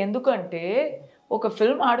will work ఎందుకంటే ఒక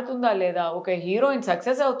ఫిల్మ్ ఆడుతుందా లేదా, ఒక హీరోయిన్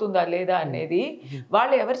సక్సెస్ అవుతుందా లేదా అనేది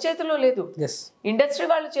వాళ్ళు ఎవరి చేతిలో లేదు, ఇండస్ట్రీ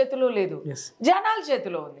వాళ్ళ చేతిలో లేదు, జనాల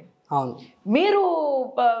చేతిలో ఉంది. మీరు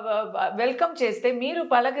వెల్కమ్ చేస్తే, మీరు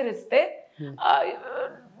పలకరిస్తే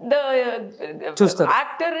ద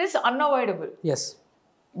యాక్టర్ ఇస్ అన్అవాయిడబుల్.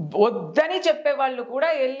 వద్దని చెప్పే వాళ్ళు కూడా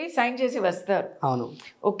వెళ్ళి సైన్ చేసి వస్తారు.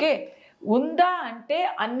 ఓకే, ఉందా అంటే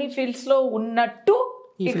అన్ని ఫీల్డ్స్ లో ఉన్నట్టు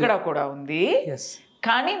ఇక్కడ కూడా ఉంది,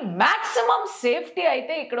 కానీ మాక్సిమం సేఫ్టీ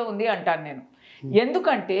అయితే ఇక్కడ ఉంది అంటాను నేను.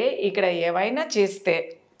 ఎందుకంటే ఇక్కడ ఏవైనా చేస్తే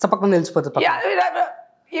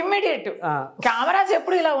ఇమ్మీడియట్ కెమెరాస్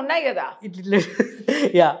ఎప్పుడు ఇలా ఉన్నాయి కదా.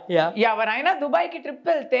 ఎవరైనా దుబాయ్ కి ట్రిప్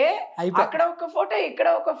వెళ్తే అక్కడ ఒక ఫోటో ఇక్కడ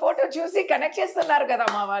ఒక ఫోటో చూసి కనెక్ట్ చేస్తున్నారు కదా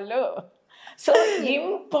మా వాళ్ళు. So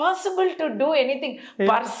impossible to do anything.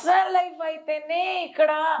 Personal life అయితేనే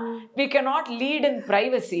ఇక్కడ we cannot lead in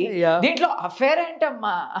privacy. దీంట్లో అఫేర్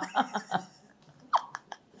ఏంటమ్మా,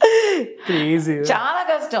 చాలా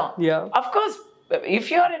కష్టం. Of course if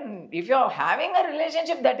you're having a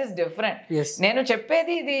relationship, that is different. నేను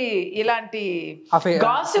చెప్పేది ఇది ఇలాంటి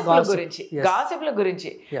గాసిప్ల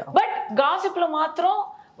గురించి. బట్ గాసిప్లు మాత్రం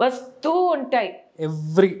వస్తూ ఉంటాయి.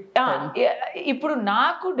 ఇప్పుడు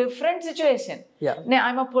నాకు different situation.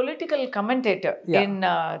 I'm a political commentator in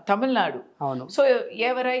Tamil Nadu. So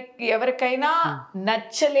ఎవరికైనా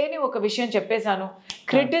నచ్చలేని ఒక విషయం చెప్పేశాను,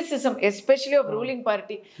 criticism especially of ruling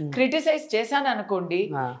party criticise చేశాను అనుకోండి,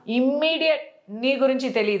 ఇమ్మీడియట్ నీ గురించి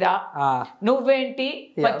తెలీదా, నువ్వేంటి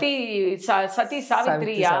సతీ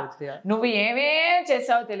సావిత్రియా, నువ్వు ఏమేం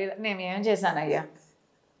చేసావో తెలీదా. నేనేం చేశానయ్యా,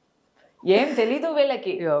 ఏం తెలీదు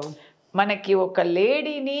వీళ్ళకి. మనకి ఒక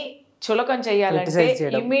లేడీని చులకం చేయాలంటే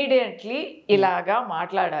ఇమ్మీడియట్లీ ఇలాగా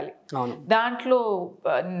మాట్లాడాలి. దాంట్లో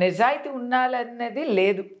నిజాయితీ ఉండాలన్నది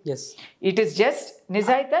లేదు. ఇట్ ఈస్ జస్ట్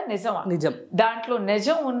నిజాయితీ నిజమా, దాంట్లో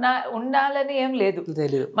నిజం ఉండాలని ఏం లేదు.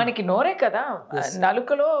 మనకి నోరే కదా,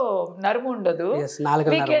 నాలుకలో నరుము ఉండదు,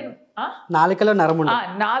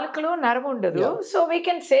 నాలుకలో నరము ఉండదు. సో వీ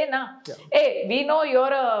కెన్ సే నా ఏ we know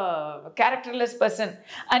your characterless person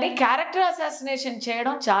అని క్యారెక్టర్ అసాసినేషన్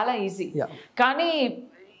చేయడం చాలా ఈజీ. కానీ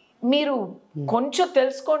మీరు కొంచెం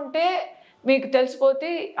తెలుసుకుంటే మీకు తెలిసిపోతే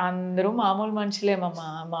అందరూ మామూలు మనుషులేమమ్మా,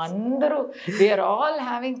 అందరూ వీఆర్ ఆల్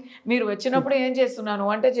హ్యావింగ్. మీరు వచ్చినప్పుడు ఏం చేస్తున్నాను,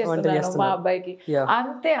 వంట చేస్తున్నాను మా అబ్బాయికి,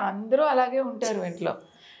 అంతే. అందరూ అలాగే ఉంటారు ఇంట్లో.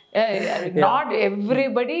 నాట్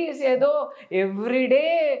ఎవ్రీబడి ఏదో ఎవ్రీడే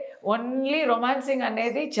ఓన్లీ రొమాన్సింగ్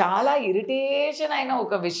అనేది చాలా ఇరిటేషన్ అయిన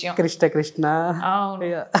ఒక విషయం. కృష్ణ అవును,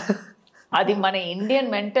 అది మన ఇండియన్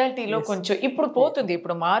మెంటాలిటీలో కొంచెం ఇప్పుడు పోతుంది,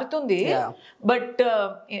 ఇప్పుడు మారుతుంది. బట్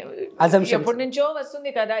ఎప్పటి నుంచో వస్తుంది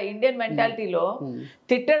కదా ఇండియన్ మెంటాలిటీలో.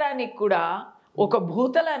 తిట్టడానికి కూడా ఒక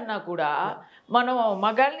భూతలన్నా కూడా మనం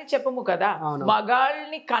మగాళ్ళని చెప్పము కదా,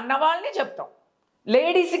 మగాళ్ళని కన్నవాళ్ళని చెప్తాం.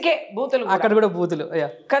 లేడీస్కే బూతులు, అక్కడ కూడా బూతులు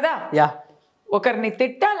కదా. ఒకరిని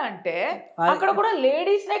తిట్టాలంటే అక్కడ కూడా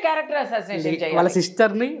లేడీస్ నే క్యారెక్టర్ అసాసినేషన్ చేయాలి, వాళ్ళ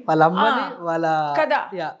సిస్టర్ ని, వాళ్ళ అమ్మని, వాళ్ళ కదా.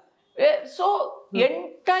 So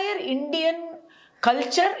entire Indian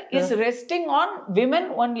culture is resting on women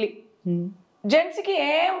only. Gents కి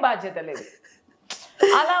ఏం బాధ్యత లేదు.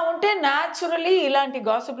 అలా ఉంటే న్యాచురలీ ఇలాంటి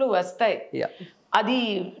గాసిప్లు వస్తాయి. అది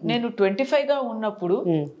నేను 25గా ఉన్నప్పుడు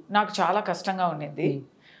నాకు చాలా కష్టంగా ఉండింది.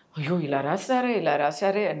 అయ్యో ఇలా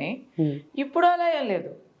రాశారే అని. ఇప్పుడు అలా ఏం లేదు,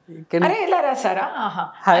 అరే ఇలా రాశారా ఆహా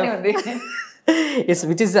అని ఉంది.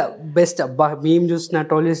 విచ్ ఇస్ ద బెస్ట్ అబ్బా మీమ్ చూసిన,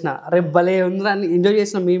 ట్రోల్ చేసిన, అరే భలే ఉంది అని ఎంజాయ్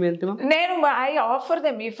చేసిన మీమ్ ఏంటి? నేను I offer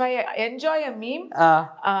them, if I enjoy a meme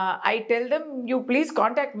I tell them you please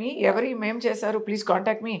contact me. ఎవరు ఈ మేమ్ చేశారు ప్లీజ్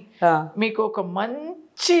కాంటాక్ట్ మీ, మీకు ఒక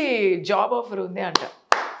మంచి జాబ్ ఆఫర్ ఉంది అంట.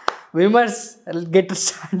 Memers get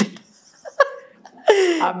started.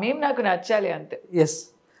 ఆ మీమ్ నాకు నచ్చాలి అంతే. ఎస్,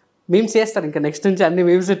 మీమ్స్ చేస్తారు ఇంకా నెక్స్ట్ నుంచి అన్ని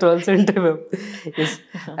మీమ్స్ ట్రోల్స్ ఉంటాయి మేము. ఎస్,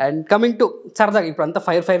 అండ్ కమింగ్ టు సరదాగా ఇప్పుడు అంతా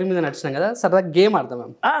ఫైర్ మీద నడిచినాం కదా, సరదాగా గేమ్ ఆడతాం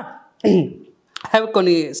మేము. హ్యావ్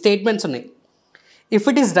కొన్ని స్టేట్మెంట్స్ ఉన్నాయి. If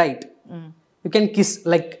it is right you can kiss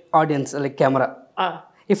like audience, like camera.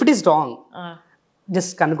 If it is wrong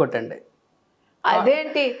just కనుకొట్టండి.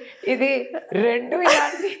 అదేంటి ఇది రెండు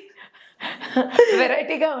ఇలాంటి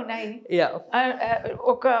వెరైటీగా ఉన్నాయి.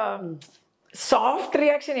 ఒక సాఫ్ట్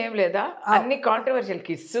రియాక్షన్ ఏం లేదా, అన్ని కాంట్రవర్షియల్.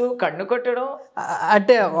 కిస్సు, కన్ను కొట్టడం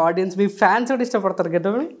అంటే ఆడియన్స్ మీ ఫ్యాన్స్ కూడా ఇష్టపడతారు కదా.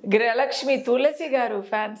 గృహలక్ష్మి తులసి గారు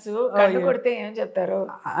ఫ్యాన్స్ కన్ను కొడితే ఏం చెప్తారు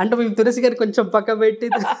అంటే మేము తులసి గారు కొంచెం పక్క పెట్టి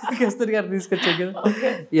కస్తూరి గారు తీసుకొచ్చాం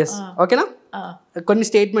కదా. ఎస్, ఓకేనా. కొన్ని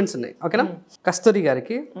స్టేట్మెంట్స్ ఉన్నాయి, ఓకేనా. కస్తూరి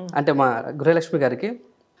గారికి అంటే మా గృహలక్ష్మి గారికి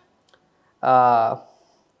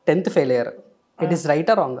 10th ఫెయిలియర్, ఇట్ ఈస్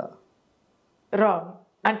రైటా రాంగా? రాంగ్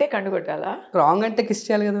అంటే కన్ను కొట్టాలా? రాంగ్ అంటే కిస్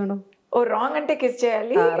చేయాలి కదా మేడం. ఓ రాంగ్ అంటే కిస్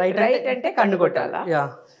చేయాలి, రైట్ అంటే కన్ను కొట్టాలా?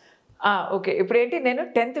 ఓకే. ఇప్పుడు ఏంటి, నేను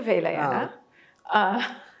 10th ఫెయిల్ అయ్యానా?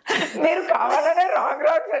 మీరు కావాలనే రాంగ్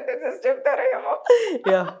సెంటెన్సెస్ చెప్తారేమో.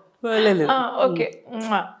 Okay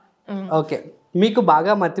okay. మీకు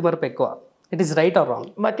బాగా మతిమరుపు ఎక్కువ, it is right are wrong?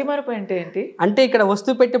 మతిమరుపు అంటే ఏంటి? అంటే ఇక్కడ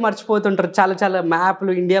వస్తువు పెట్టి మర్చిపోతుంటారు, చాలా చాలా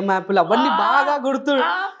మ్యాప్లు, ఇండియా మ్యాప్లు అవన్నీ బాగా గుర్తు.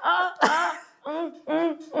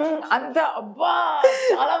 అంత అబ్బా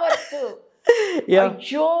చాలా వరకు.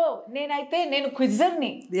 అయ్యో నేనైతే నేను క్విజర్ని,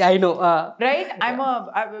 right? I'm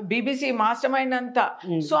BBC master mind అంతా.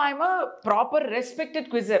 So I'm proper respected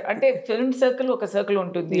క్విజర్. అంటే ఫిల్మ్ సర్కిల్ ఒక సర్కిల్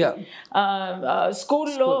ఉంటుంది,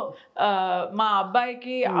 స్కూల్లో మా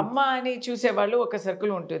అబ్బాయికి అమ్మ అని చూసేవాళ్ళు ఒక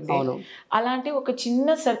సర్కిల్ ఉంటుంది. అలాంటి ఒక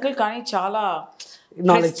చిన్న సర్కిల్ కానీ చాలా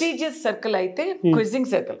ప్రెస్టీజియస్ సర్కిల్ అయితే క్విజింగ్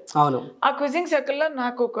సర్కిల్. ఆ క్విజింగ్ సర్కిల్ లో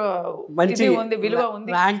నాకు ఒక మంచి ఉంది, విలువ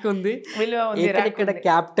ఉంది, ర్యాంక్ ఉంది, విలువ ఉంది. ఎక్కడెక్కడ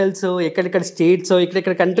క్యాపిటల్స్, ఎక్కడెక్కడ స్టేట్స్,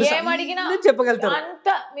 ఎక్కడెక్కడ కంట్రీస్ ఏమడిగినా చెప్పగలుగుతారు.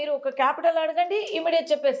 అంతా మీరు ఒక క్యాపిటల్ అడగండి, ఇమిడియట్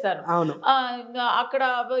చెప్పేస్తారు. అక్కడ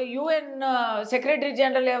UN సెక్రటరీ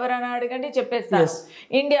జనరల్ ఎవరైనా అడగండి చెప్పేస్తారు.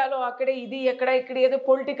 ఇండియాలో అక్కడే ఇది, ఎక్కడ ఇక్కడ ఏదో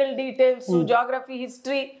పొలిటికల్ డీటెయిల్స్, జాగ్రఫీ,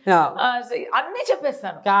 హిస్టరీ అన్నీ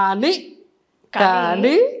చెప్పేస్తాను. కానీ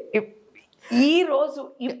ఈ రోజు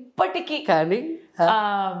ఇప్పటికీ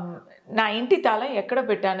నా ఇంటి తాళం ఎక్కడ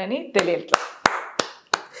పెట్టానని తెలియట్లేదు.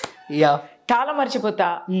 చాలా మర్చిపోతా.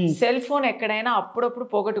 సెల్ ఫోన్ ఎక్కడైనా అప్పుడప్పుడు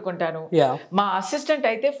పోగొట్టుకుంటాను. మా అసిస్టెంట్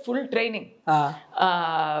అయితే ఫుల్ ట్రైనింగ్,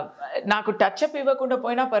 నాకు టచ్ అప్ ఇవ్వకుండా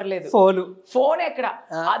పోయినా పర్లేదు. ఫోన్ ఎక్కడ,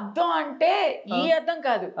 అద్దం అంటే ఈ అద్దం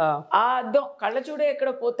కాదు, ఆ అద్దం, కళ్ళ చూడే ఎక్కడ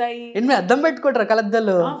పోతాయి. అద్దం పెట్టుకుంటారా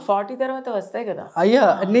కళ్ళద్దాలు? 40 తర్వాత వస్తాయి కదా. అయ్యా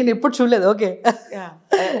నేను ఎప్పుడు చూడలేదు. ఓకే,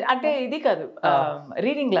 అంటే ఇది కాదు,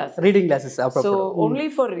 reading glasses. So only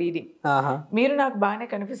for reading. మీరు నాకు బాగానే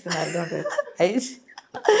కనిపిస్తున్నారు.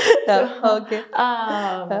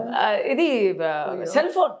 ఇది సెల్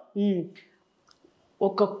ఫోన్,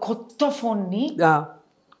 ఒక కొత్త ఫోన్ ని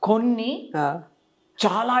కొన్ని,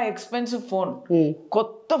 చాలా ఎక్స్పెన్సివ్ ఫోన్,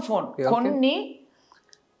 కొత్త ఫోన్ కొన్ని,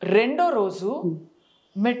 రెండో రోజు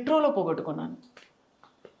మెట్రోలో పోగొట్టుకున్నాను.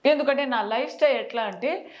 ఎందుకంటే నా లైఫ్ స్టైల్ ఎట్లా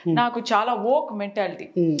అంటే నాకు చాలా వోక్ మెంటాలిటీ.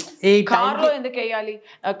 కార్లో ఎందుకు వేయాలి,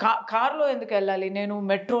 కార్లో ఎందుకు వెళ్ళాలి, నేను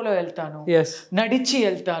మెట్రోలో వెళ్తాను, నడిచి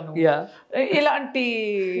వెళ్తాను, ఇలాంటి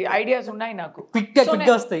ఐడియాస్ ఉన్నాయి నాకు.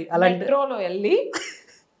 మెట్రోలో వెళ్ళి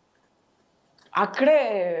అక్కడే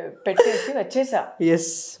పెట్టేసి వచ్చేసా.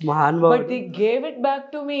 But they gave it back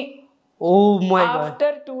to me.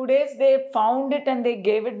 After 2 days they found it and they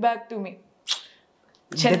gave it back to me.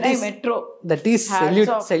 Chennai Metro. That is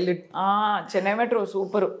salute. Chennai Metro,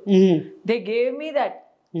 super. They gave me that.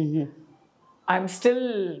 I'm still.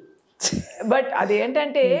 But అది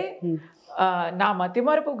ఏంటంటే నా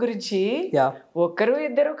మతిమరుపు గురించి ఒక్కరు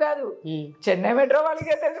ఇద్దరు కాదు, Chennai metro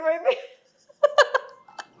వాళ్ళకే తెలిసిపోయింది.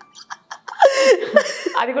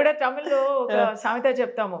 అది కూడా తమిళ్లో ఒక సామెత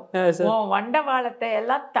చెప్తాము, వండ వాళ్ళతే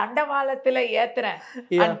ఎలా తండ వాళ్ళతిల ఏతన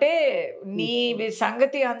అంటే నీ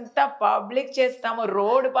సంగతి అంతా పబ్లిక్ చేస్తాము,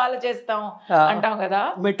 రోడ్ పాల చేస్తాము అంటాం కదా.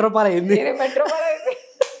 మెట్రో పాల అయింది.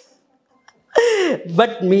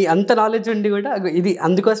 బట్ మీ అంత నాలెడ్జ్ ఉండి కూడా ఇది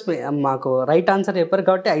అందుకోసమే మాకు రైట్ ఆన్సర్ చెప్పారు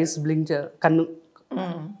కాబట్టి ఐస్ బ్లింక్ కన్ను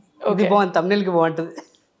ఇది బాగుంది, తమిళకి బాగుంటుంది.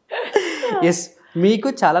 ఎస్, మీకు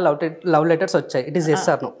చాలా లవ్ లెటర్స్ వచ్చాయి. It is yes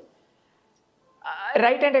are no?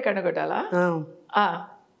 Right అంటే కన్ను కొట్టాలా?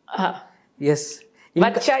 ఎస్.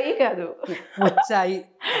 వచ్చాయి కాదు, వచ్చాయి.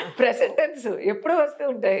 ప్రెసెంట్ టెన్స్ ఎప్పుడు వస్తూ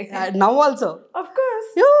ఉంటాయి. Now also of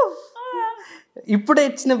course. ఇప్పుడు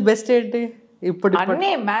ఇచ్చిన బెస్ట్ ఏంటి? ఇప్పుడు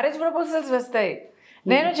అన్ని మ్యారేజ్ ప్రపోజల్స్ వస్తాయి.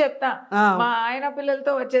 నేను చెప్తా, మా ఆయన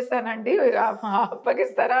పిల్లలతో వచ్చేస్తానండి,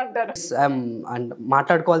 అప్పగిస్తారా అంటారు.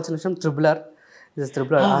 మాట్లాడుకోవాల్సిన విషయం త్రిబులర్.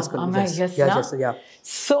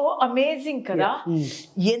 సో అమేజింగ్ కదా.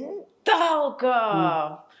 ఎంత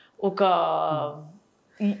ఒక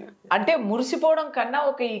అంటే మురిసిపోవడం కన్నా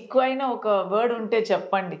ఒక ఎక్కువైన ఒక వర్డ్ ఉంటే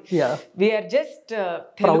చెప్పండి. వీఆర్ జస్ట్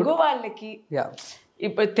తెలుగు వాళ్ళకి,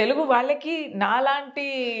 ఇప్పుడు తెలుగు వాళ్ళకి నాలాంటి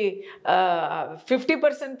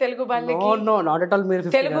 50% తెలుగు వాళ్ళకి,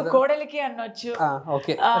 తెలుగు కోడలికి అనొచ్చు,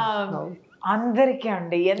 అందరికీ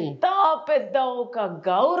అండి ఎంత పెద్ద ఒక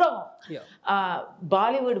గౌరవం.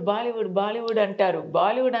 బాలీవుడ్ అంటారు.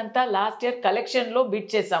 బాలీవుడ్ అంతా లాస్ట్ ఇయర్ కలెక్షన్ లో బిట్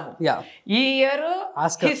చేసాము, ఈ ఇయర్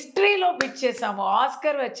హిస్టరీలో బిట్ చేసాము.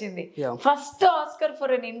 ఆస్కర్ వచ్చింది, first Oscar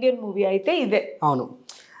for an Indian movie అయితే ఇదే. అవును,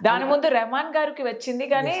 దాని ముందు రెహమాన్ గారికి వచ్చింది,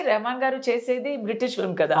 కానీ రెహమాన్ గారు చేసేది బ్రిటిష్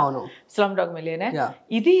ఫిల్మ్ కదా, స్లమ్ డాగ్ మిలియనేర్.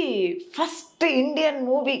 ఇది ఫస్ట్ ఇండియన్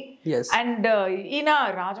మూవీ. అండ్ ఈయన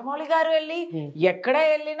రాజమౌళి గారు వెళ్ళి ఎక్కడ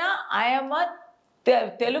వెళ్ళినా I'm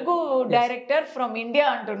Telugu director from India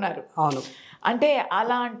అంటున్నారు. అంటే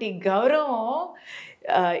అలాంటి గౌరవం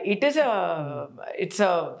it's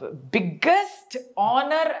a biggest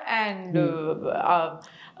honour and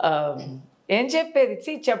ఏం చెప్పేది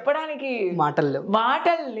చెప్పడానికి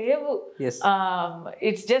మాటలు లేవు.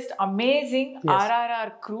 It's just amazing.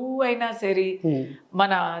 RRR crew అయినా సరే,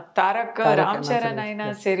 మన తారక్ రామ్ చరణ్ అయినా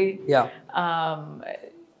సరే,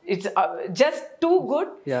 ఇట్స్ జస్ట్ టూ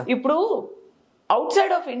గుడ్. ఇప్పుడు out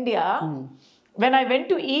side of India when I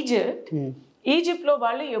went to Egypt లో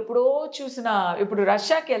వాళ్ళు ఎప్పుడో చూసిన, ఇప్పుడు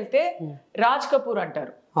రష్యాకి వెళ్తే రాజ్ కపూర్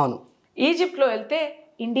అంటారు, ఈజిప్ట్ లో వెళ్తే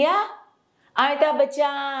ఇండియా అమితాబ్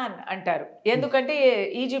బచ్చన్ అంటారు. ఎందుకంటే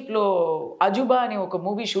ఈజిప్ట్ లో అజుబా అని ఒక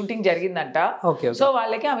మూవీ షూటింగ్ జరిగిందంట. సో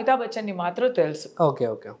వాళ్ళకి అమితాబ్ బచ్చన్ ని మాత్రం తెలుసు,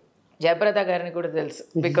 జయప్రద గారిని కూడా తెలుసు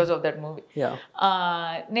బికాస్ ఆఫ్ దట్ మూవీ.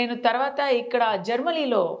 నేను తర్వాత ఇక్కడ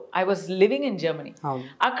జర్మనీలో I was living in Germany.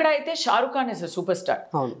 అక్కడ అయితే Shahrukh Khan is super star.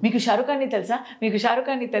 మీకు షారుఖ్ ఖాన్ ని తెలుసా, మీకు షారుఖ్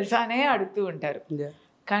ఖాన్ ని తెలుసా అనే అడుగుతూ ఉంటారు.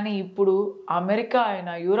 కానీ ఇప్పుడు అమెరికా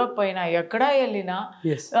అయినా యూరోప్ అయినా ఎక్కడా వెళ్ళినా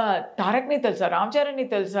తారక్ ని తెలుసా, రామ్ చరణ్ ని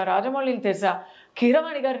తెలుసా, రాజమౌళిని తెలుసా,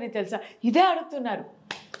 కీరవాణి గారిని తెలుసా, ఇదే అడుగుతున్నారు.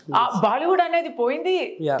 బాలీవుడ్ అనేది పోయింది,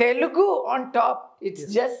 Telugu on top. It's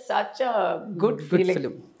just such a good feeling.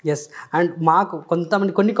 Yes. And మాకు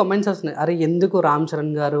కొన్ని కామెంట్స్ వస్తున్నాయి, అరే ఎందుకు రామ్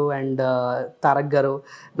చరణ్ గారు అండ్ తారక్ గారు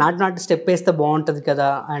నాటు స్టెప్ వేస్తే బాగుంటది కదా,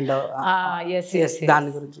 అండ్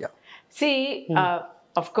దాని గురించి. C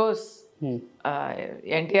of course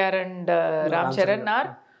NTR and Ram Charan are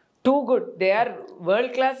too good, they are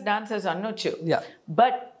world class dancers అనొచ్చు.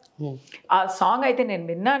 బట్ ఆ సాంగ్ అయితే నేను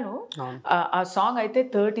విన్నాను, ఆ సాంగ్ అయితే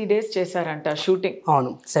 30 days చేశారంట షూటింగ్.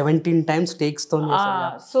 17 times టేక్స్ తో.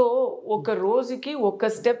 సో ఒక రోజుకి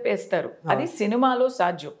ఒక స్టెప్ వేస్తారు, అది సినిమాలో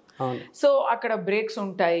సాధ్యం. సో అక్కడ బ్రేక్స్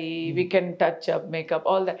ఉంటాయి, we can touch up, makeup,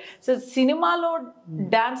 all that. So సినిమాలో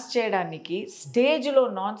డాన్స్ చేయడానికి, స్టేజ్ లో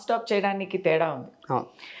నాన్ స్టాప్ చేయడానికి తేడా ఉంది.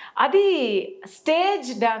 అది స్టేజ్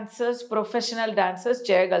డాన్సర్స్, ప్రొఫెషనల్ డాన్సర్స్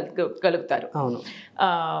చేయగలుగుతారు.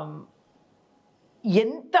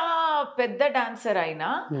 ఎంత పెద్ద డాన్సర్ అయినా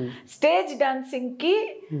స్టేజ్ డాన్సింగ్ కి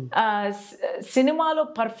సినిమాలో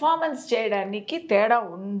పర్ఫార్మెన్స్ చేయడానికి తేడా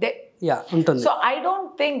ఉందే. So I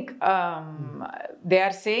don't think they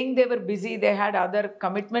are saying they were busy, they had other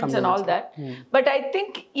commitments and all that, but I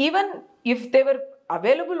think even if they were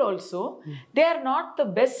available also, they are not the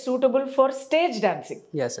best suitable for stage dancing.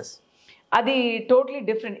 Yes. Adi totally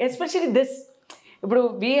different, especially this. ఇప్పుడు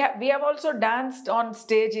we have also danced on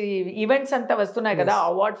stage events anta vastunnayi kada,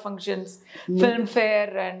 award functions, film fair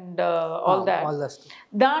and all that.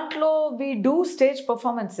 Dantlo we do stage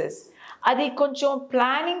performances. అది కొంచెం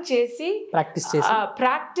planning చేసి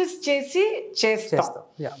practice చేసి చేస్తాం.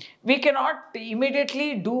 We cannot immediately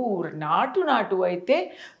do. నాటు అయితే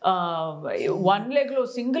 1 leg లో,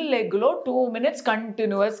 single leg లో 2 minutes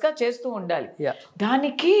continuous గా చేస్తూ ఉండాలి.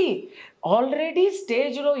 దానికి ఆల్రెడీ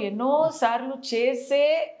స్టేజ్ లో ఎన్నో సార్లు చేసే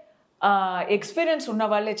ఎక్స్పీరియన్స్ ఉన్న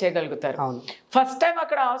వాళ్ళే చేయగలుగుతారు. ఫస్ట్ టైం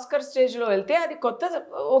అక్కడ ఆస్కర్ స్టేజ్ లో వెళ్తే అది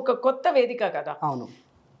ఒక కొత్త వేదిక కదా.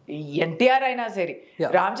 ఎన్టీఆర్ అయినా సరే,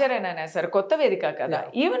 రామ్ చరణ్ అయినా సరే కొత్త వేదిక కదా.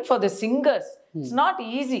 Even for the singers it's not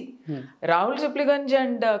easy. Rahul Sipligunj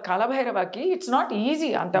and కాలభైరవకి it's not easy.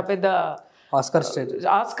 అంత పెద్ద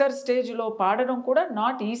ఆస్కర్ స్టేజ్ లో పాడడం కూడా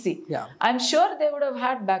not easy. I'm sure they would have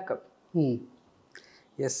had backup.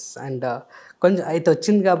 Yes. And కొంచెం అయితే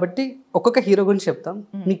వచ్చింది కాబట్టి ఒక్కొక్క హీరో గురించి చెప్తాం.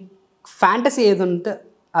 మీకు ఫ్యాంటసీ ఏది ఉంటే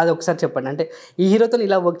అది ఒకసారి చెప్పండి. అంటే ఈ హీరోతో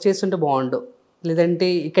ఇలా వర్క్ చేస్తుంటే బాగుండు, లేదంటే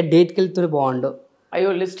ఇక్కడ డేట్కి వెళ్తుంటే బాగుండు.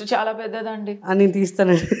 అయ్యో లిస్ట్ చాలా పెద్దదండి, నేను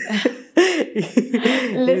తీస్తానండి.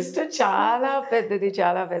 లిస్ట్ చాలా పెద్దది.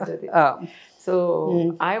 So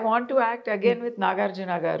I want to act again with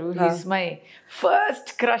Nagarjuna గారు. He's my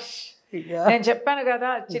first crush. నేను చెప్పాను కదా,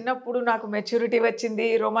 చిన్నప్పుడు నాకు మెచ్యూరిటీ వచ్చింది,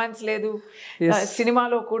 రొమాన్స్ లేదు.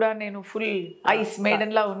 సినిమాలో కూడా నేను ఫుల్ ఐస్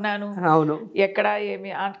మేడన్ లా ఉన్నాను, ఎక్కడ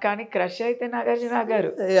ఏమి. కానీ క్రష్ అయితే నాగార్జున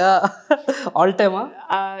గారు. All time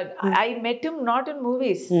I met him not in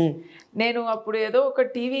movies. నేను అప్పుడు ఏదో ఒక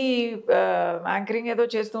టీవీ యాంకరింగ్ ఏదో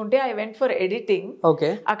చేస్తూ ఉంటే ఐ వెంట్ ఫర్ ఎడిటింగ్.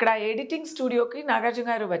 అక్కడ ఎడిటింగ్ స్టూడియోకి నాగార్జున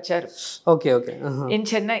గారు వచ్చారు ఇన్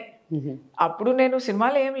చెన్నై. అప్పుడు నేను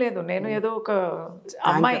సినిమాలో ఏం లేదు, నేను ఏదో ఒక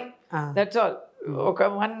అమ్మాయి, దట్స్ ఆల్, ఒక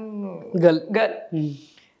one girl.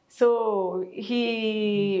 So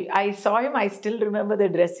I saw him. I still remember the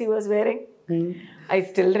dress he was wearing. I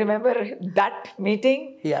still remember that meeting.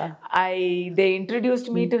 They introduced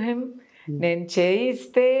me to him. నేను చేయి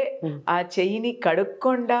ఇస్తే ఆ చెయ్యిని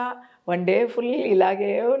కడుక్కుండా వన్ డే ఫుల్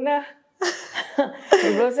ఇలాగే ఉన్నా.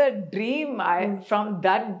 It was a dream. From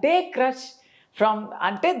that day crush.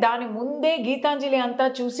 అంటే దాని ముందే గీతాంజలి అంతా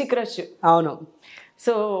చూసి క్రష్. అవును.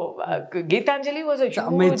 So Gitanjali was a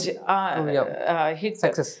huge hit.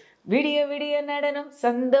 విడియ విడియ నడనం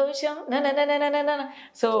సంతోషం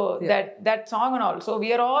so that song and all. So we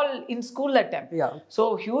are all in school that time. So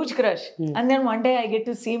huge crush. And then one day I get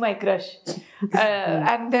to see my crush.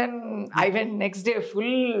 And then I went next day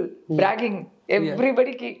full bragging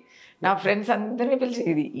everybody ki నా friends అందరినీ పిలిచి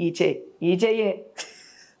ఇది ఈ చెయ్యే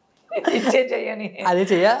ఇచ్చే చెయ్యని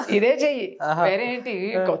ఇదే చెయ్యి వేరే ఏంటి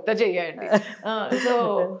కొత్త చెయ్యండి. So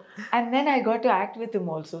and then I got to act with him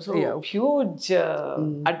also. So huge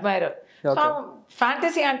admirer. So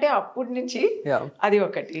fantasy అంటే అప్పటి నుంచి అది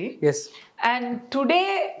ఒకటి. And today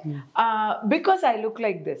because I look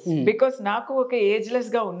like this, because నాకు ఒక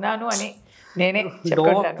ఏజ్లెస్ గా ఉన్నాను అని నేనే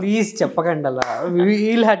ప్లీజ్ చెప్పకండి అలా.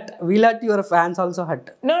 Wheel hot your fans also hot.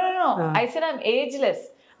 No I said I am ageless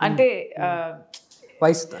అంటే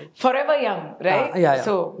for ever young right.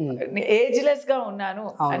 So ageless గా ఉన్నాను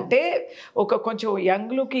అంటే ఒక కొంచెం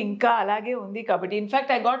యంగ్ లుక్ ఇంకా అలాగే ఉంది కాబట్టి.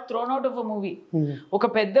 In fact I got throne out of a movie. ఒక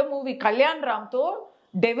పెద్ద మూవీ కళ్యాణ్ రామ్ తో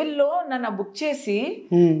డెవిల్లో నన్ను బుక్ చేసి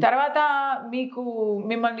తర్వాత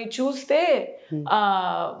మిమ్మల్ని చూస్తే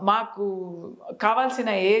మాకు కావాల్సిన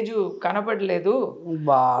ఏజ్ కనపడలేదు,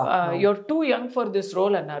 your two young for this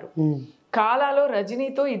role అన్నారు. కాలాలో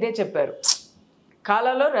రజనీతో ఇదే చెప్పారు.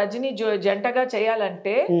 కాలాలో రజనీ జంటగా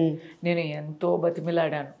చేయాలంటే నేను ఎంతో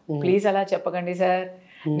బతిమిలాడాను, ప్లీజ్ అలా చెప్పకండి సార్,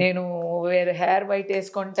 నేను వేరే హెయిర్ వైట్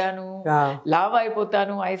వేసుకుంటాను, లావ్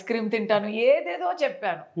అయిపోతాను, ఐస్ క్రీమ్ తింటాను, ఏదేదో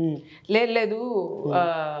చెప్పాను. లేదు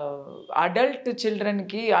అడల్ట్ చిల్డ్రన్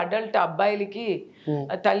కి అడల్ట్ అబ్బాయిలకి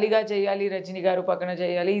తల్లిగా చేయాలి, రజనీ గారు పక్కన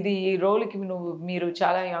చేయాలి, ఇది ఈ రోల్కి మీరు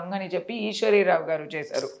చాలా యంగ్ అని చెప్పి ఈశ్వరీరావు గారు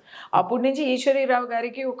చేశారు. అప్పటి నుంచి ఈశ్వరీరావు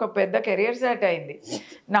గారికి ఒక పెద్ద కెరియర్ సెట్ అయింది.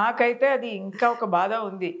 నాకైతే అది ఇంకా ఒక బాధ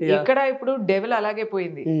ఉంది. ఇక్కడ ఇప్పుడు డెవిల్ అలాగే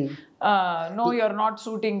పోయింది. No you are not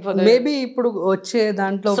suiting for the maybe ఇప్పుడు వచ్చే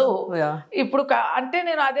దాంట్లో. సో ఇప్పుడు అంటే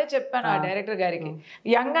నేను అదే చెప్పాను ఆ డైరెక్టర్ గారికి,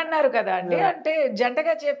 యంగ్ అన్నారు కదా అండి, అంటే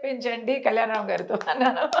జంటగా చెప్పించండి కళ్యాణరావు గారితో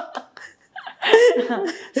అన్నాను.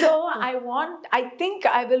 So I think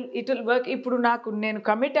it will work. ఇప్పుడు నేను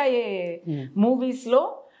కమిట్ అయ్యే మూవీస్ లో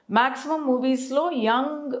మాక్సిమం మూవీస్ లో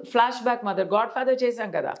young flash back mother, God father చేశాం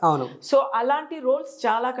కదా, సో అలాంటి రోల్స్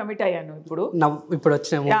చాలా కమిట్ అయ్యాను. ఇప్పుడు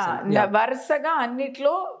వరుసగా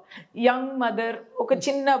అన్నిట్లో యంగ్ మదర్, ఒక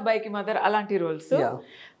చిన్న అబ్బాయికి మదర్, అలాంటి రోల్స్.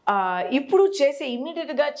 ఇప్పుడు చేసే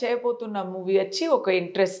ఇమీడియట్ గా చేయబోతున్న మూవీ వచ్చి ఒక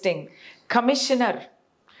interesting commissioner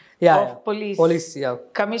of police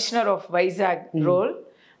commissioner of Vizag role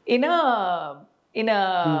in a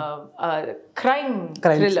crime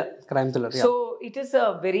thriller. So it is a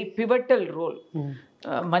very pivotal role.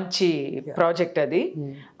 Manchi project adi.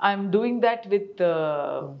 I am doing that with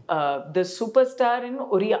the superstar in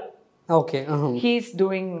Oriya. Okay. He is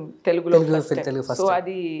doing Telugu first time. So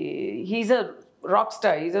adi he is a rock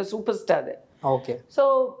star, he is a superstar there. Okay. So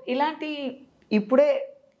ilanti ipude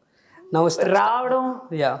రావడం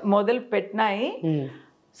మొదలు పెట్టినాయి.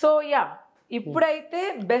 So yeah ఇప్పుడైతే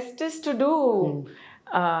best is to do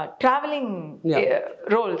travelling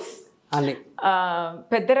roles.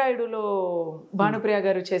 పెద్దరాయుడులో Bhanupriya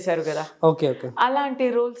గారు చేశారు కదా, అలాంటి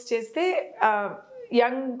roles చేస్తే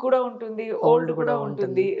young కూడా ఉంటుంది, ఓల్డ్ కూడా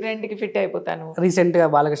ఉంటుంది, రెండుకి ఫిట్ అయిపోతాను. రీసెంట్ గా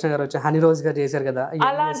బాలకృష్ణ గారు వచ్చి హనీ రోజ్ గారు చేశారు కదా,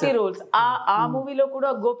 అలాంటి రోల్స్. ఆ మూవీలో కూడా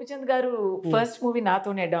గోపిచంద్ గారు ఫస్ట్ మూవీ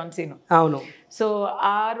నాతోనే డాన్ సీన్. అవును. సో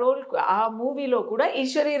ఆ మూవీలో కూడా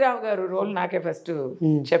ఈశ్వరీరావు గారు రోల్ నాకే ఫస్ట్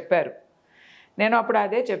చెప్పారు. నేను అప్పుడు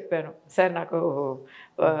అదే చెప్పాను, సార్ నాకు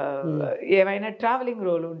ఏమైనా ట్రావెలింగ్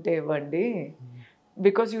రోల్ ఉంటే ఇవ్వండి,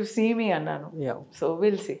 బికాస్ యూ సీ మీ అన్నాను. So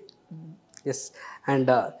will see. Yes.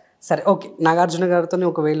 And సరే, ఓకే, నాగార్జున గారితో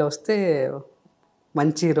ఒకవేళ వస్తే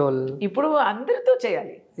మంచి రోల్. ఇప్పుడు అందరితో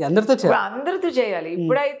చేయాలి.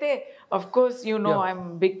 ఇప్పుడైతే of course you know I'm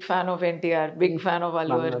big fan of NTR, big fan of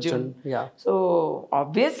Allu Arjun. So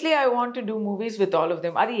obviously I want to do movies with all of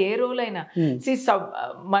them. అది ఏ రోల్ అయినా. See,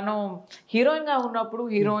 మనం హీరోయిన్ గా ఉన్నప్పుడు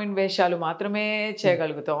హీరోయిన్ వేషాలు మాత్రమే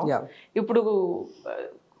చేయగలుగుతాం. ఇప్పుడు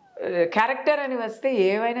క్యారెక్టర్ అని వస్తే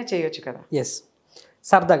ఏవైనా చేయొచ్చు కదా. ఎస్.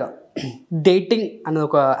 సరదాగా డేటింగ్ అనే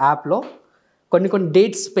ఒక యాప్లో కొన్ని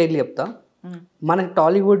డేట్స్ పేర్లు చెప్తా. మనకి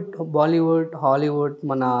టాలీవుడ్, బాలీవుడ్, హాలీవుడ్,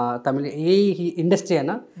 మన తమిళ ఏ ఇండస్ట్రీ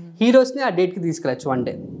అయినా హీరోస్ని ఆ డేట్కి తీసుకెళ్ళచ్చు వన్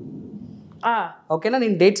డే. ఓకేనా?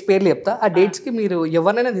 నేను డేట్స్ పేర్లు చెప్తా, ఆ డేట్స్కి మీరు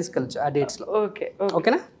ఎవరినైనా తీసుకెళ్ళచ్చు ఆ డేట్స్లో.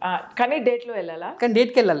 ఓకేనా? కానీ డేట్లో వెళ్ళాలా? కానీ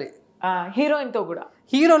డేట్కి వెళ్ళాలి. హీరోయిన్ తో కూడా,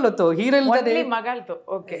 హీరోలతో, మగాళ్ళతో.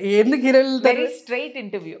 ఓకే. ఎందుకు హీరోలు? Very straight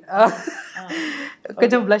interview.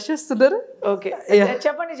 కొంచెం బ్లష్ చేస్తున్నారు. ఓకే,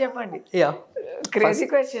 చెప్పండి. Crazy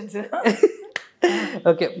questions.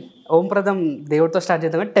 ఓకే, ఓం ప్రథం దేవుడితో స్టార్ట్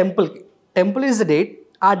చేద్దాం. Temple is the date.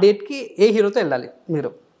 ఆ డేట్కి ఏ హీరోతో వెళ్ళాలి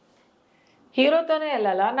మీరు? హీరోతోనే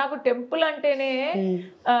వెళ్ళాలా? నాకు టెంపుల్ అంటేనే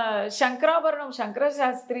శంకరాభరణం, శంకర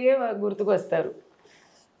శాస్త్రియే గుర్తుకు వస్తారు.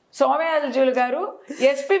 సోమయాజులు గారు,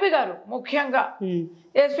 ఎస్పీబి గారు, ముఖ్యంగా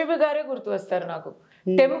ఎస్పీబి గారే గుర్తు వస్తారు నాకు.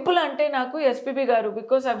 టెంపుల్ అంటే నాకు ఎస్పీబి గారు,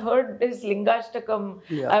 because I've heard his Lingashtakam,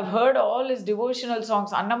 I've heard all his devotional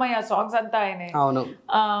songs, Annamayya songs అంతా ఆయనే.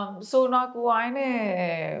 సో నాకు ఆయనే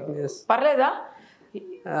పర్లేదా,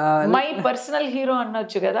 మై పర్సనల్ హీరో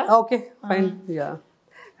అనొచ్చు కదా. Okay fine.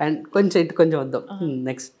 అండ్ కొంచెం ఇటు కొంచెం వద్దాం.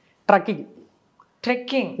 Next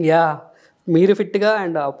trekking. యా, మీరు ఫిట్గా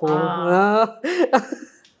అండ్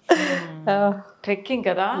ట్రెక్కింగ్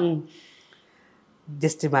కదా.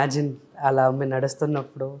 జస్ట్ ఇమాజిన్ అలా మీరు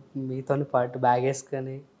నడుస్తున్నప్పుడు మీతో పాటు బ్యాగ్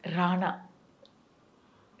వేసుకొని రానా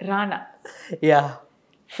యా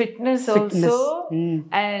ఫిట్నెస్ ఆల్సో.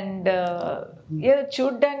 అండ్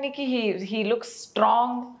చూడ్డానికి he looks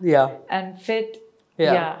strong and fit.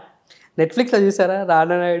 Yeah, Netflix లో చూసారా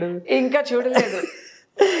రానా నాయుడు? ఇంకా చూడలేదు.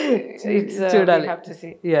 చూడాలి.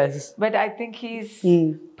 But I think he's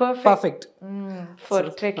perfect for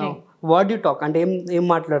trekking. What you talk అంటే ఏం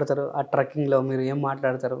మాట్లాడతారు ఆ ట్రెక్కింగ్ లో? మీరు ఏం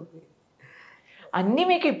మాట్లాడతారు? అన్నీ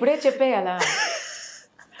మీకు ఇప్పుడే చెప్పేయాలా?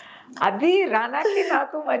 అది రానాకి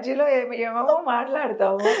నాకు మధ్యలో ఏమేమో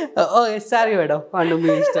మాట్లాడతావు. సారీ మేడం, అండ్ మీ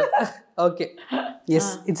ఇష్టం. Okay,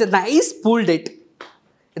 yes, it's a nice pool date.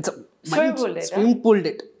 It's swim pool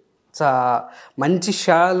date. మంచి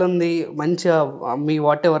షాల్ ఉంది, మంచిగా మీ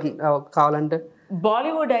వాట్ ఎవర్ కావాలంటే.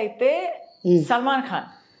 బాలీవుడ్ అయితే సల్మాన్ ఖాన్.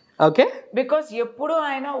 ఓకే, బికాస్ ఎప్పుడు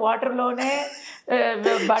ఆయన వాటర్ లోనే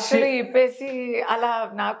బట్టలు ఇప్పేసి అలా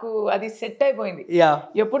నాకు అది సెట్ అయిపోయింది.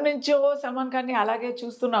 ఎప్పటి నుంచో సల్మాన్ ఖాన్ ని అలాగే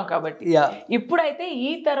చూస్తున్నాం కాబట్టి. ఇప్పుడైతే ఈ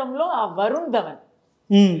తరంలో ఆ వరుణ్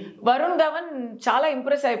ధవన్ చాలా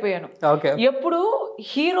ఇంప్రెస్ అయిపోయాను. ఎప్పుడు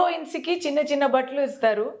హీరోయిన్స్ కి చిన్న చిన్న బట్టలు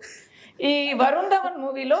ఇస్తారు, ఈ వరుణ్ ధవన్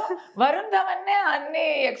మూవీలో వరుణ్ ధవన్ నే అన్ని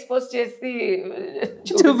ఎక్స్పోజ్ చేసి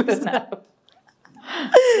చూపిస్తున్నారు.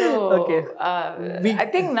 I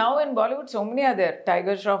think now in Bollywood so many are there,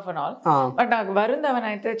 Tiger Shroff and all, but నాకు వరుణ్ ధవన్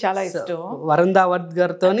అయితే చాలా ఇష్టం. Varun Dhawan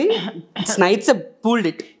గారితోని it's a pulled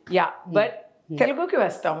it. Yeah, but తెలుగుకి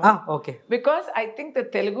వస్తాం. Okay, because I think the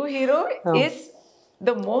Telugu hero is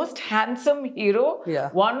the most handsome hero,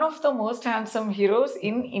 one of the most handsome heroes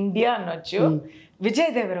in India అనొచ్చు,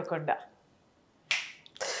 Vijay Devarakonda.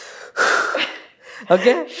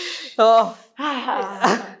 Okay,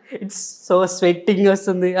 it's so sweating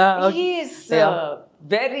వస్తుంది. He is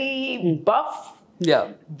very buff,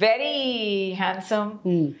 very handsome,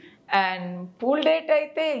 and pool date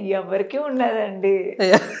అయితే ఎవరికి ఉండదండి.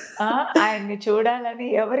 ఆయన్ని చూడాలని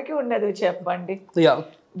ఎవరికి ఉండదు చెప్పండి.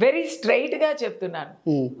 వెరీ స్ట్రైట్ గా చెప్తున్నాను,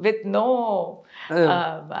 with no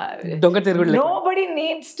nobody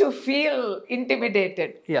needs to feel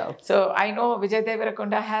intimidated. So I know Vijay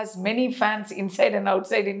Deverakonda has many fans inside and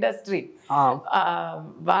outside industry.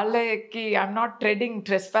 Valleki, I'm not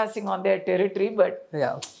trespassing on their territory, but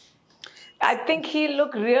I think he'll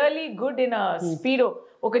look really good in a speedo.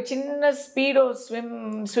 Oka chinna speedo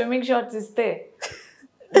swimming shorts iste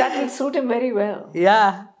that will suit him very well.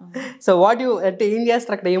 So what you అంటే ఏం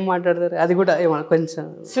చేస్తారు అక్కడ, ఏం మాట్లాడతారు? అది కూడా ఏమన్నా కొంచెం.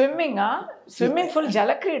 Swimming pool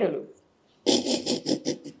జలక్రీడలు.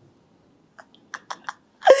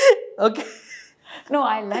 Okay, no,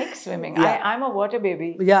 I like swimming. I'm a water baby.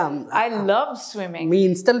 I love swimming. Me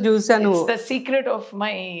Insta చూసాను. It's the secret of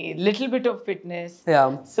my little bit of fitness.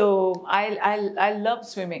 So I love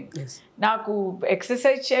swimming. నాకు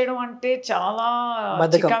ఎక్సర్సైజ్ చేయడం అంటే చాలా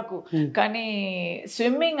చికాకు, కానీ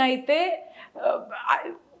స్విమ్మింగ్ అయితే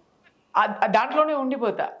దాంట్లోనే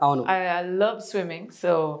ఉండిపోతా. I love swimming.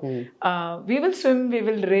 So we will swim, we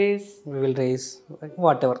will race,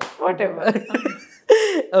 whatever.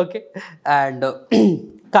 Okay, and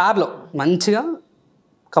కార్లో మంచిగా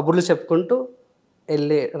కబుర్లు చెప్పుకుంటూ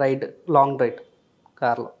వెళ్ళే రైడ్, లాంగ్ రైడ్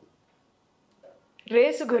కార్లో.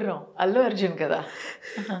 రేసు గుర్రం అల్లు అర్జున్ కదా.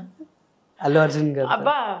 అల్లు అర్జున్ గారు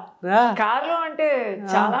అబ్బా, కార్లో అంటే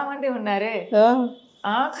చాలా మంది ఉన్నారే.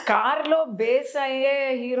 కార్లో బేస్ అయ్యే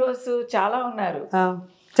హీరోస్ చాలా ఉన్నారు.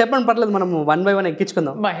 చెప్పండి, పర్లేదు, మనం 1 by 1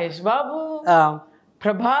 ఎక్కించుకుందాం. Mahesh Babu,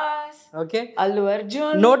 Prabhas, okay, Allu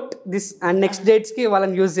Arjun. Note this, and next dates కి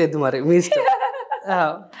వాళ్ళని యూజ్ చేద్దాం మరి మీ ఇష్టం.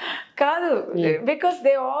 కాదు, because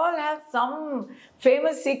they all have some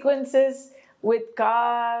famous sequences with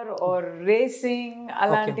car are racing,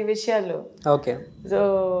 అలాంటి విషయాలు. ఓకే, సో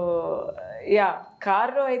యా,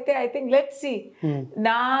 కార్లో అయితే ఐ థింక్ లెట్స్ సీ.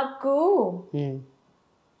 నాకు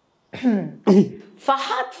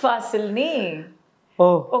ఫహద్ ఫాసిల్ ని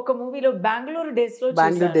ఒక మూవీలో బెంగళూరు డేస్ లో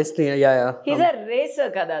హీస్ అ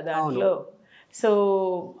రేసర్ కదా దాంట్లో. సో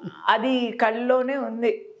అది కళ్ళలోనే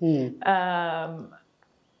ఉంది.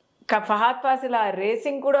 ఫహద్ ఫాసిల్ ఆ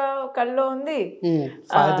రేసింగ్ కూడా కళ్ళలో ఉంది.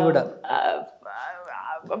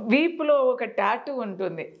 వీపులో ఒక టాటూ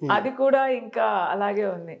ఉంటుంది, అది కూడా ఇంకా అలాగే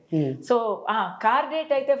ఉంది. సో కార్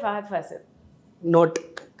డేట్ అయితే ఫహద్ ఫాసిల్. నోట్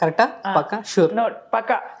కరెక్టా? పక్కా షూర్? నోట్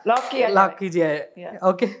పక్కా, లాక్ కీజియా.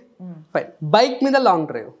 Okay fine. బైక్ మీద long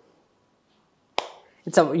drive,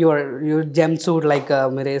 it's your jump suit like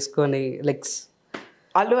మీరు వేసుకొని లెగ్స్.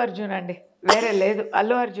 అల్లు అర్జున్ అండి, వేరే లేదు.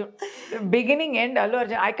 Allu Arjun, beginning end Allu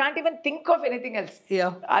Arjun. I can't even think of anything else.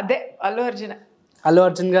 అదే అల్లు అర్జున్. అల్లు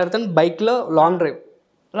అర్జున్ గారితో బైక్ లో లాంగ్ డ్రైవ్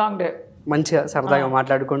మంచిగా సరదాగా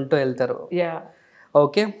మాట్లాడుకుంటూ వెళ్తారు.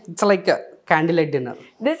 Okay, it's like candle light dinner.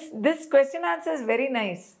 This question answer is very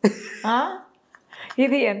nice.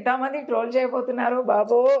 ఇది ఎంతమంది ట్రోల్ చేయబోతున్నారు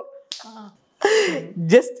బాబో.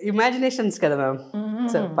 జస్ట్ ఇమాజినేషన్స్ కదా మ్యామ్,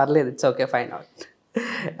 పర్లేదు, it's okay fine out.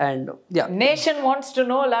 And nation wants to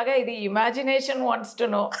know లాగా ఇది imagination wants to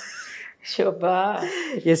know. Shobha.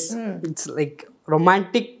 Yes, it's like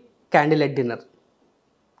romantic candle light dinner.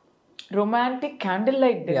 Romantic candle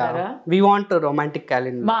light డిన్నరా? We want romantic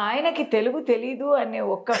candle. మా ఆయనకి తెలుగు తెలీదు అనే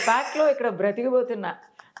ఒక్క fact లో ఇక్కడ బ్రతికిపోతున్నా,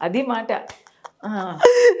 అది మాట.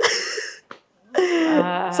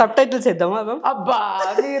 Sub titles ఇద్దామా? అబ్బా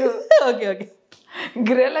మీరు ఓకే ఓకే.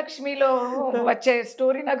 గృహలక్ష్మిలో వచ్చే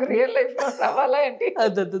స్టోరీ నాకు రియల్ లైఫ్ లో రావాలా ఏంటి?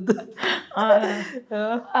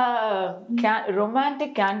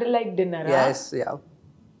 Romantic candle light dinner.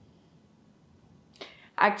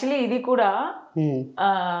 Actually ఇది కూడా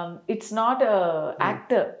ఇట్స్ నాట్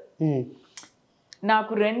యాక్టర్.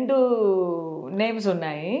 నాకు 2 నేమ్స్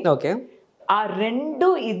ఉన్నాయి. ఓకే, ఆ 2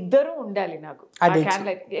 ఇద్దరు ఉండాలి నాకు.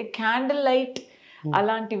 క్యాండిల్ లైట్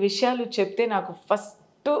అలాంటి విషయాలు చెప్తే నాకు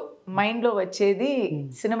ఫస్ట్ మైండ్ లో వచ్చేది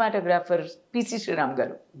సినిమాటోగ్రాఫర్ పిసి శ్రీరామ్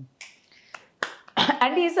గారు.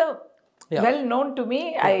 And is a well known to me.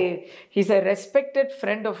 He's a respected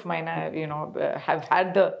friend of mine. Have had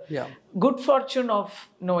the good fortune of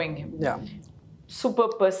knowing him. Super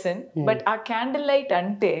person. But our candlelight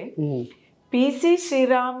ante PC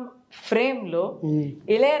Sriram frame lo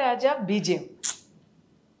Ilayaraja BGM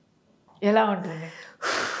ela untundi.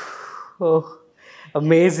 Oh,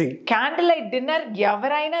 amazing. Candle light dinner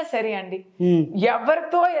ఎవరైనా సరే అండి,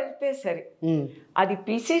 ఎవరితో వెళ్తే సరే, అది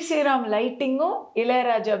PC Sriram lighting,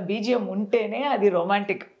 Ilaiyaraaja BGM ఉంటేనే అది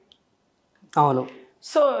romantic. అవును.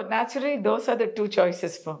 So naturally those are the 2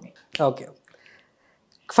 choices for me. Okay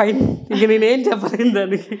fine, ఇక నేనేం చెప్పలేను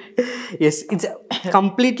దానికి. Yes, it's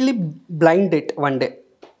completely blind date, 1 day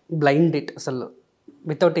blind date, అసలు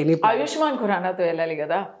వితౌట్ ఎనీ. ఆయుష్మాన్ ఖురానాతో వెళ్ళాలి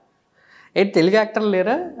కదా. తెలుగు యాక్టర్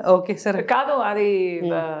లేరా? ఓకే సరే. కాదు, అది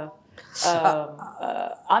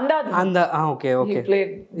ఓకే ఓకే.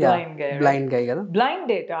 బ్లైండ్ గై కదా. Blind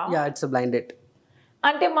data? Yeah, it's blind date.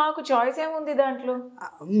 అంటే మాకు చాయిస్ ఏముంది దాంట్లో?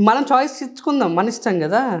 మనం చాయిస్ ఇచ్చుకుందాం, మన ఇష్టం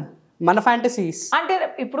కదా, మన ఫ్యాంటసీస్. అంటే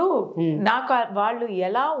ఇప్పుడు నాకు వాళ్ళు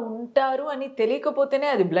ఎలా ఉంటారు అని తెలియకపోతేనే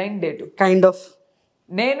అది బ్లైండ్ డేట్. Kind of.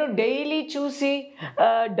 నేను డైలీ చూసి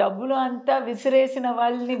డబ్బులు అంతా విసిరేసిన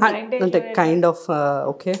వాళ్ళని బ్లైండ్ అంటే kind of.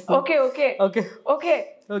 Okay okay okay okay okay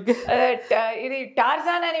okay. ఇది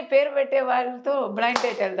టార్జాన్ అని పేరు పెట్టే వాళ్ళతో బ్లైండ్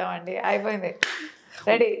డేట్ వెళ్దామండి, అయిపోయింది.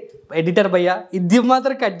 రెడీ ఎడిటర్ భయ్యా, ఇది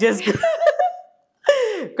మాత్రం కట్ చేసుకో,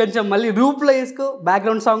 కొంచెం మళ్ళీ రూప్లో వేసుకో,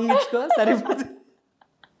 బ్యాక్గ్రౌండ్ సాంగ్ ఇచ్చుకో, సరిపోతుంది.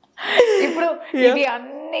 ఇప్పుడు ఇవి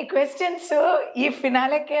అన్ని క్వశ్చన్స్ ఈ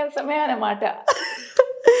ఫినాలే కోసమే అన్నమాట.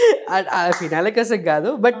 ఫినాలే కోసం కాదు,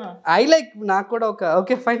 బట్ ఐ లైక్, నాకు కూడా ఒక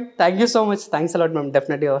okay fine, thank you so much, thanks a lot ma'am,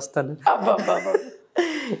 డెఫినెట్గా వస్తాను.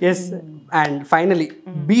 Yes. And finally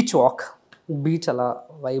beach walk. Beach అలా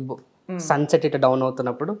వైబ్, సన్సెట్ ఇట్లా డౌన్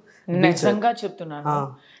అవుతున్నప్పుడు. నిజంగా చెప్తున్నాను,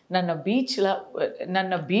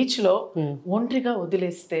 నన్ను బీచ్లో ఒంటరిగా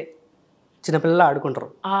వదిలేస్తే చిన్నపిల్లలు ఆడుకుంటారు.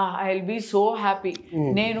 I will be so happy.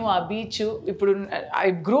 నేను ఆ బీచ్, ఇప్పుడు I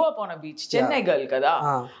grew up on a beach, Chennai girl కదా,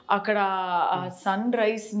 అక్కడ సన్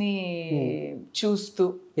రైజ్ ని చూస్తూ,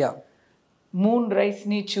 మూన్ రైజ్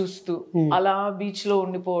ని చూస్తూ అలా బీచ్ లో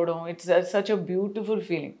ఉండిపోవడం, it's such a beautiful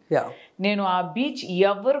feeling. నేను ఆ బీచ్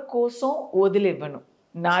ఎవరి కోసం వదిలివ్వను,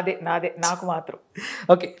 నాదే నాదే, నాకు మాత్రం.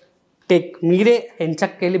 ఓకే, టేక్ మీరే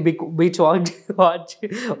ఎంచక్కెళ్ళి బీచ్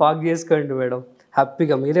వాక్ చేసుకోండి మేడం,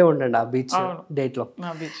 హ్యాపీగా మీరే ఉండండి ఆ బీచ్ డేట్లో.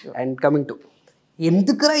 అండ్ కమింగ్ టు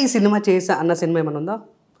ఎందుకురా ఈ సినిమా చేసా అన్న సినిమా ఏమైనా ఉందా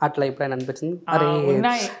అట్లా ఎప్పుడైనా అనిపించింది? అరే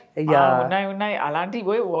ఉన్నాయి అలాంటివి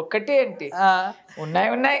పోయి ఒక్కటే ఏంటి,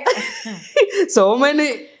 ఉన్నాయి సో మెనీ.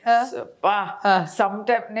 సమ్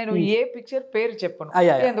టైమ్ నేను ఏ పిక్చర్ పేరు చెప్పను,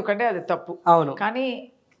 ఎందుకంటే అది తప్పు. అవును, కానీ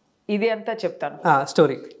ఇది అంతా చెప్తాను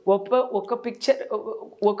స్టోరీ.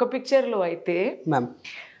 ఒక పిక్చర్లో అయితే మ్యామ్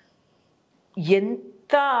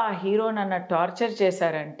ఎంత హీరో నన్ను టార్చర్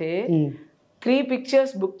చేశారంటే, 3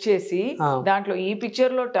 pictures బుక్ చేసి దాంట్లో ఈ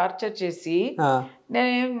పిక్చర్ లో టార్చర్ చేసి,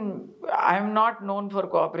 నేను I'm not known for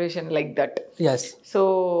cooperation like that. So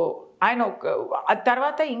ఆయన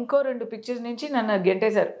తర్వాత ఇంకో 2 పిక్చర్స్ నుంచి నన్ను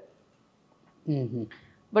గెంటేశారు.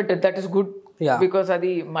 But that is good because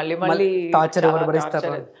అది మళ్ళీ టార్చర్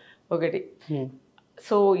ఒకటి.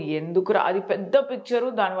 సో ఎందుకు అది పెద్ద పిక్చరు,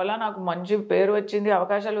 దానివల్ల నాకు మంచి పేరు వచ్చింది,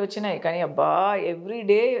 అవకాశాలు వచ్చినాయి. కానీ అబ్బా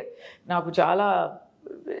ఎవ్రీడే నాకు చాలా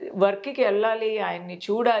వర్క్కి వెళ్ళాలి, ఆయన్ని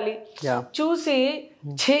చూడాలి, చూసి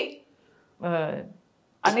ఛీ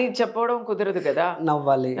అని చెప్పడం కుదరదు కదా,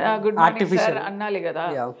 నవ్వాలి, గుడ్ మార్నింగ్ సార్ అనాలి కదా.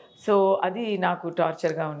 సో అది నాకు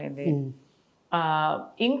టార్చర్గా ఉండింది.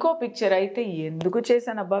 ఇంకో పిక్చర్ అయితే ఎందుకు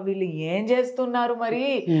చేశాను అబ్బా, వీళ్ళు ఏం చేస్తున్నారు మరి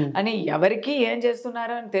అని, ఎవరికి ఏం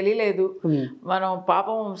చేస్తున్నారు అని తెలియలేదు. మనం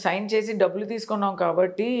పాపం సైన్ చేసి డబ్బులు తీసుకున్నాం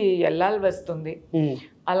కాబట్టి వెళ్ళాలి వస్తుంది,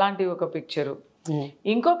 అలాంటి ఒక పిక్చరు.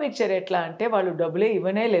 ఇంకో పిక్చర్ ఎట్లా అంటే వాళ్ళు డబ్బులే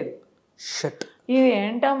ఇవ్వనే లేదు. ఇది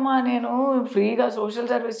ఏంటమ్మా నేను ఫ్రీగా సోషల్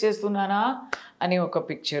సర్వీస్ చేస్తున్నానా అని ఒక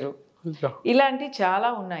పిక్చరు. ఇలాంటి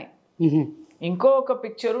చాలా ఉన్నాయి. ఇంకో ఒక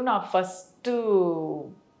పిక్చరు నా ఫస్ట్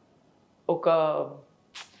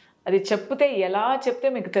అది చెప్తే ఎలా చెప్తే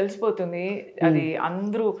మీకు తెలిసిపోతుంది. అది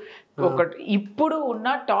అందరూ ఇప్పుడు ఉన్న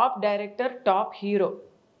top director, top hero,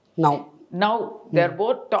 now they are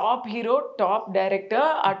both top hero, top director.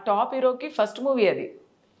 ఆ టాప్ హీరోకి ఫస్ట్ మూవీ అది.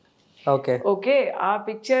 ఓకే, ఆ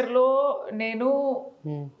పిక్చర్లో నేను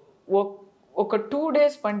ఒక 2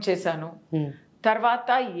 days పని చేశాను. తర్వాత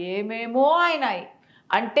ఏమేమో అయినాయి.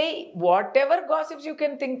 అంటే what ever gossips you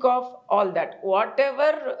can think of, all that, what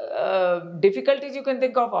ever difficulties you can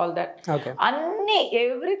think of, all that, అన్ని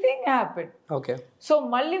ఎవ్రీథింగ్ హ్యాపెన్. సో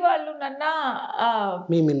మళ్ళీ వాళ్ళు నన్ను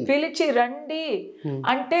పిలిచి రండి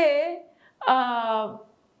అంటే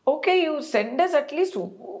okay you send us at least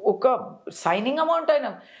ఒక సైనింగ్ అమౌంట్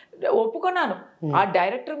అయినా ఒప్పుకున్నాను. ఆ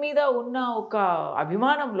డైరెక్టర్ మీద ఉన్న ఒక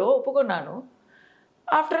అభిమానంలో ఒప్పుకున్నాను.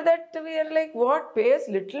 After that we are like what face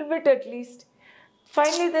little bit at least.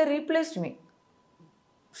 Finally they replaced me.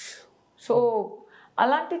 So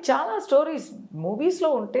అలాంటి చాలా స్టోరీస్ మూవీస్లో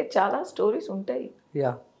ఉంటే చాలా స్టోరీస్ ఉంటాయి.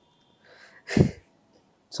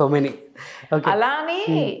 So many.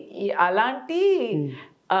 అలాంటి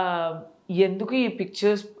ఎందుకు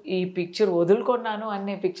ఈ పిక్చర్ వదులుకున్నాను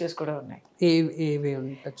అనే పిక్చర్స్ కూడా ఉన్నాయి.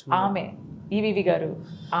 ఆమె ఈవివి గారు,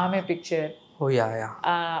 ఆమె పిక్చర్,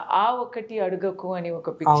 ఆ ఒకటి అడుగకు అని ఒక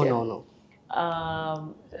పిక్చర్.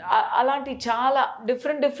 అలాంటి చాలా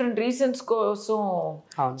డిఫరెంట్ రీజన్స్ కోసం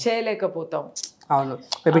చేయలేకపోతాం.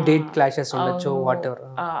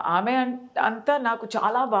 ఆమె అంతా నాకు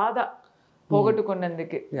చాలా బాధ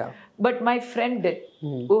పోగొట్టుకున్నందుకు. బట్ మై ఫ్రెండ్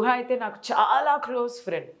ఊహ అయితే నాకు చాలా క్లోజ్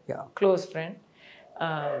ఫ్రెండ్.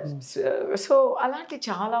 సో అలాంటి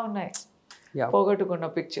చాలా ఉన్నాయి పోగొట్టుకున్న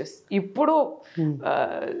పిక్చర్స్. ఇప్పుడు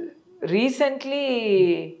రీసెంట్లీ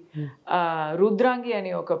రుద్రాంగి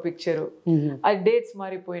అని ఒక పిక్చరు, ఆ డేట్స్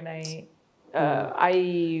మారిపోయినాయి. I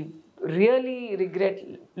really regret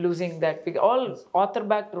losing that picture. All author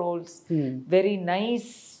back roles, very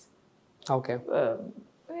nice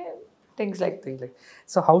things like.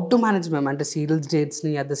 So how to manage ma'am అంటే సీరియల్స్ డేట్స్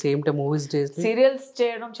ని at the same time movies dates ని? Serials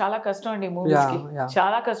చేయడం చాలా కష్టం అండి మూవీస్ కి,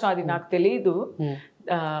 చాలా కష్టం. అది నాకు తెలియదు.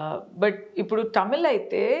 బట్ ఇప్పుడు తమిళ్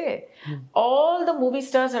అయితే all the movie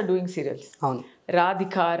stars are doing serials.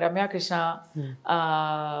 Radhika, Ramyakrishna,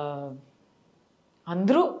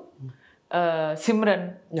 అందరూ, Simran,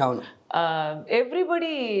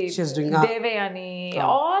 everybody, Devayani,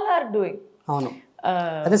 all are doing.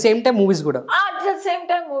 at the same time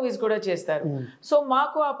movies కూడా చేస్తారు. సో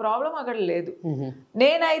మాకు ఆ ప్రాబ్లం అక్కడ లేదు.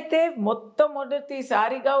 నేనైతే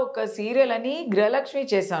మొట్టమొదటిసారిగా ఒక సీరియల్ అని గృహలక్ష్మి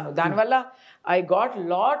చేశాను. దానివల్ల I got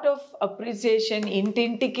lot of appreciation.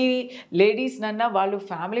 ఇంటింటికి లేడీస్ నన్న వాళ్ళు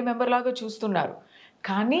ఫ్యామిలీ మెంబర్ లాగా చూస్తున్నారు.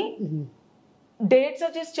 కానీ డేట్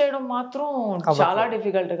సజెస్ట్ చేయడం మాత్రం చాలా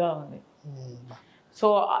డిఫికల్ట్గా ఉంది. సో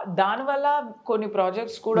దానివల్ల కొన్ని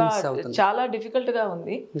ప్రాజెక్ట్స్ కూడా చాలా డిఫికల్ట్గా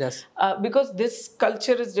ఉంది. Because this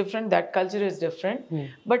culture is different, that culture is different.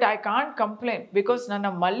 But I can't complaint because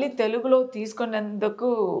నన్ను మళ్ళీ తెలుగులో తీసుకున్నందుకు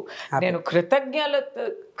నేను కృతజ్ఞతలు.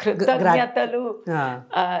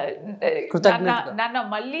 నన్ను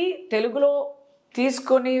మళ్ళీ తెలుగులో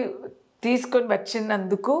తీసుకొని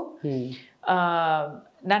వచ్చినందుకు,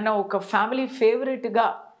 నన్ను ఒక ఫ్యామిలీ ఫేవరెట్గా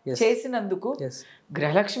చేసినందుకు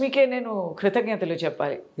గృహలక్ష్మికే నేను కృతజ్ఞతలు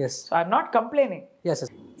చెప్పాలి. So I'm not complaining.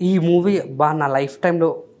 ఈ మూవీ బాగా నా లైఫ్ టైంలో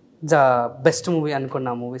బెస్ట్ మూవీ అనుకున్న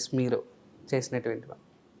మూవీస్ మీరు చేసినటువంటి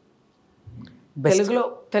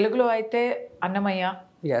తెలుగులో అయితే అన్నమయ్య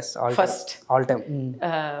ఫస్ట్ ఆల్ టైమ్.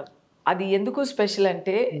 అది ఎందుకు స్పెషల్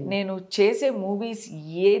అంటే నేను చేసే మూవీస్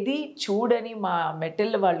ఏది చూడని మా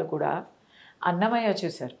మెటల్ వాళ్ళు కూడా అన్నమయ్య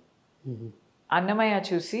చూశారు. అన్నమయ్య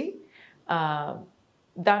చూసి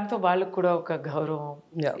దాంతో వాళ్ళకు కూడా ఒక గౌరవం.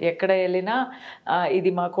 ఎక్కడ వెళ్ళినా ఇది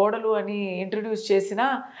మా కోడలు అని ఇంట్రడ్యూస్ చేసినా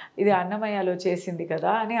ఇది అన్నమయ్యలో చేసింది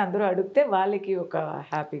కదా అని అందరూ అడిగితే వాళ్ళకి ఒక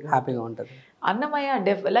హ్యాపీగా ఉంటుంది. Annamayya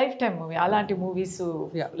life time movie. అలాంటి మూవీస్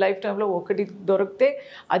లైఫ్ టైంలో ఒకటి దొరికితే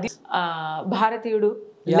అది భారతీయుడు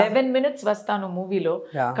 11 minutes వస్తాను మూవీలో,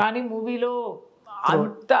 కానీ మూవీలో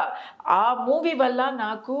అంత ఆ మూవీ వల్ల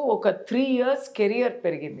నాకు ఒక 3 years కెరియర్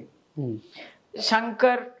పెరిగింది.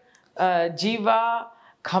 శంకర్, జీవా,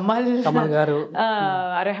 కమల్ గారు,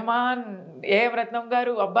 రెహమాన్, ఏఎం రత్నం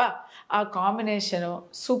గారు, అబ్బా ఆ కాంబినేషన్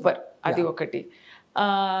సూపర్. అది ఒకటి.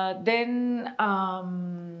 దెన్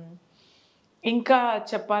ఇంకా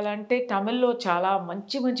చెప్పాలంటే తమిళ్లో చాలా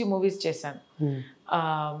మంచి మంచి మూవీస్ చేశాను.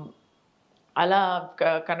 అలా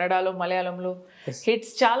కన్నడలో, మలయాళంలో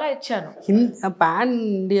హిట్స్ చాలా ఇచ్చాను. పాన్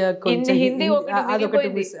ఇండియా హిందీ ఒకటి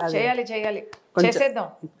చేయాలి చేసేద్దాం.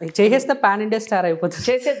 చేసేస్తే పాన్ ఇండియా స్టార్ అయిపోతుంది.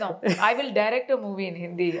 చేసేద్దాం. I will direct movie in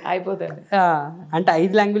Hindi అయిపోతుంది. అంటే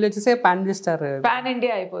 5 languages pan India star, pan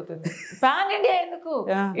India అయిపోతుంది. పాన్ ఇండియా ఎందుకు,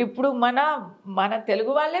 ఇప్పుడు మన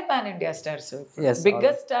తెలుగు వాళ్ళే pan India stars.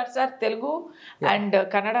 Biggest stars are Telugu and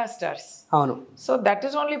Kannada stars. అవును. So that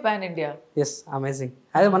is only pan India. Yes, amazing.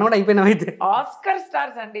 అదే మనం కూడా అయిపోయినాం అయితే. ఆస్కర్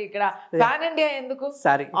స్టార్స్ అండి ఇక్కడ. పాన్ ఇండియా ఎందుకు,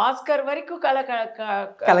 ఆస్కర్ వరకు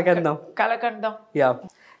కలకందాం. యా,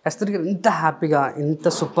 కస్తూరి గారు ఇంత హ్యాపీగా, ఇంత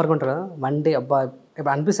సూపర్గా ఉంటారు కదా. వన్ డే అబ్బా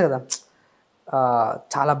ఇప్పుడు అనిపిస్తుంది కదా,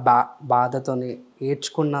 చాలా బాధతోని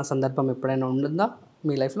ఏడ్చుకున్న సందర్భం ఎప్పుడైనా ఉంటుందా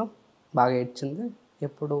మీ లైఫ్లో? బాగా ఏడ్చింది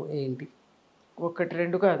ఎప్పుడు, ఏంటి?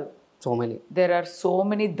 1-2 కాదు, so many. There are so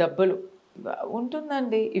many దెబ్బలు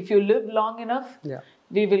ఉంటుందండి. If you live long enough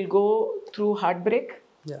we will go through heartbreak.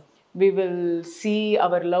 We will see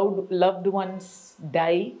our loved ones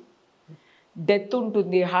die. Death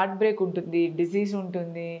ఉంటుంది, హార్ట్ బ్రేక్ ఉంటుంది, డిసీజ్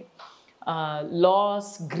ఉంటుంది,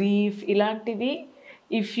 లాస్, గ్రీఫ్, ఇలాంటివి.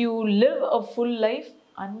 If you live a full life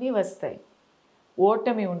అన్నీ వస్తాయి.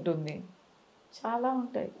 ఓటమి ఉంటుంది, చాలా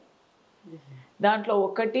ఉంటాయి. దాంట్లో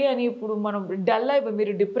ఒకటి అని ఇప్పుడు మనం డల్ అయిపోయి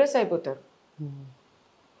మీరు డిప్రెస్ అయిపోతారు.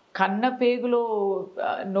 కన్న పేగులో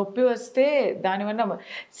నొప్పి వస్తే దానివల్ల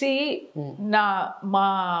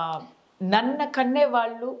నన్న కన్నే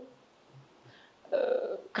వాళ్ళు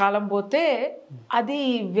కాలం పోతే అది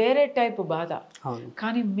వేరే టైప్ బాధ.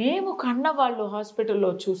 కానీ మేము కన్న వాళ్ళు హాస్పిటల్లో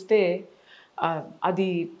చూస్తే అది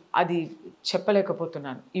అది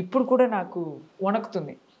చెప్పలేకపోతున్నాను. ఇప్పుడు కూడా నాకు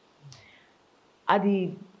వణుకుతుంది. అది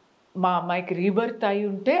మా అమ్మాయికి రీబర్త్ అయి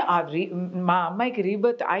ఉంటే మా అమ్మాయికి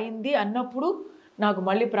రీబర్త్ అయింది అన్నప్పుడు నాకు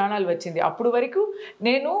మళ్ళీ ప్రాణాలు వచ్చింది. అప్పుడు వరకు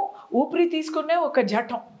నేను ఊపిరి తీసుకునే ఒక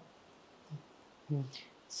జటం.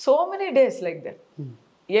 So many days like that.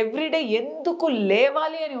 Everyday ఎందుకు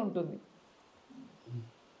లేవాలి అని ఉంటుంది,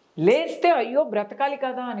 లేస్తే అయ్యో బ్రతకాలి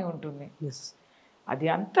కదా అని ఉంటుంది. అది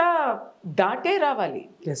అంతా దాటే రావాలి.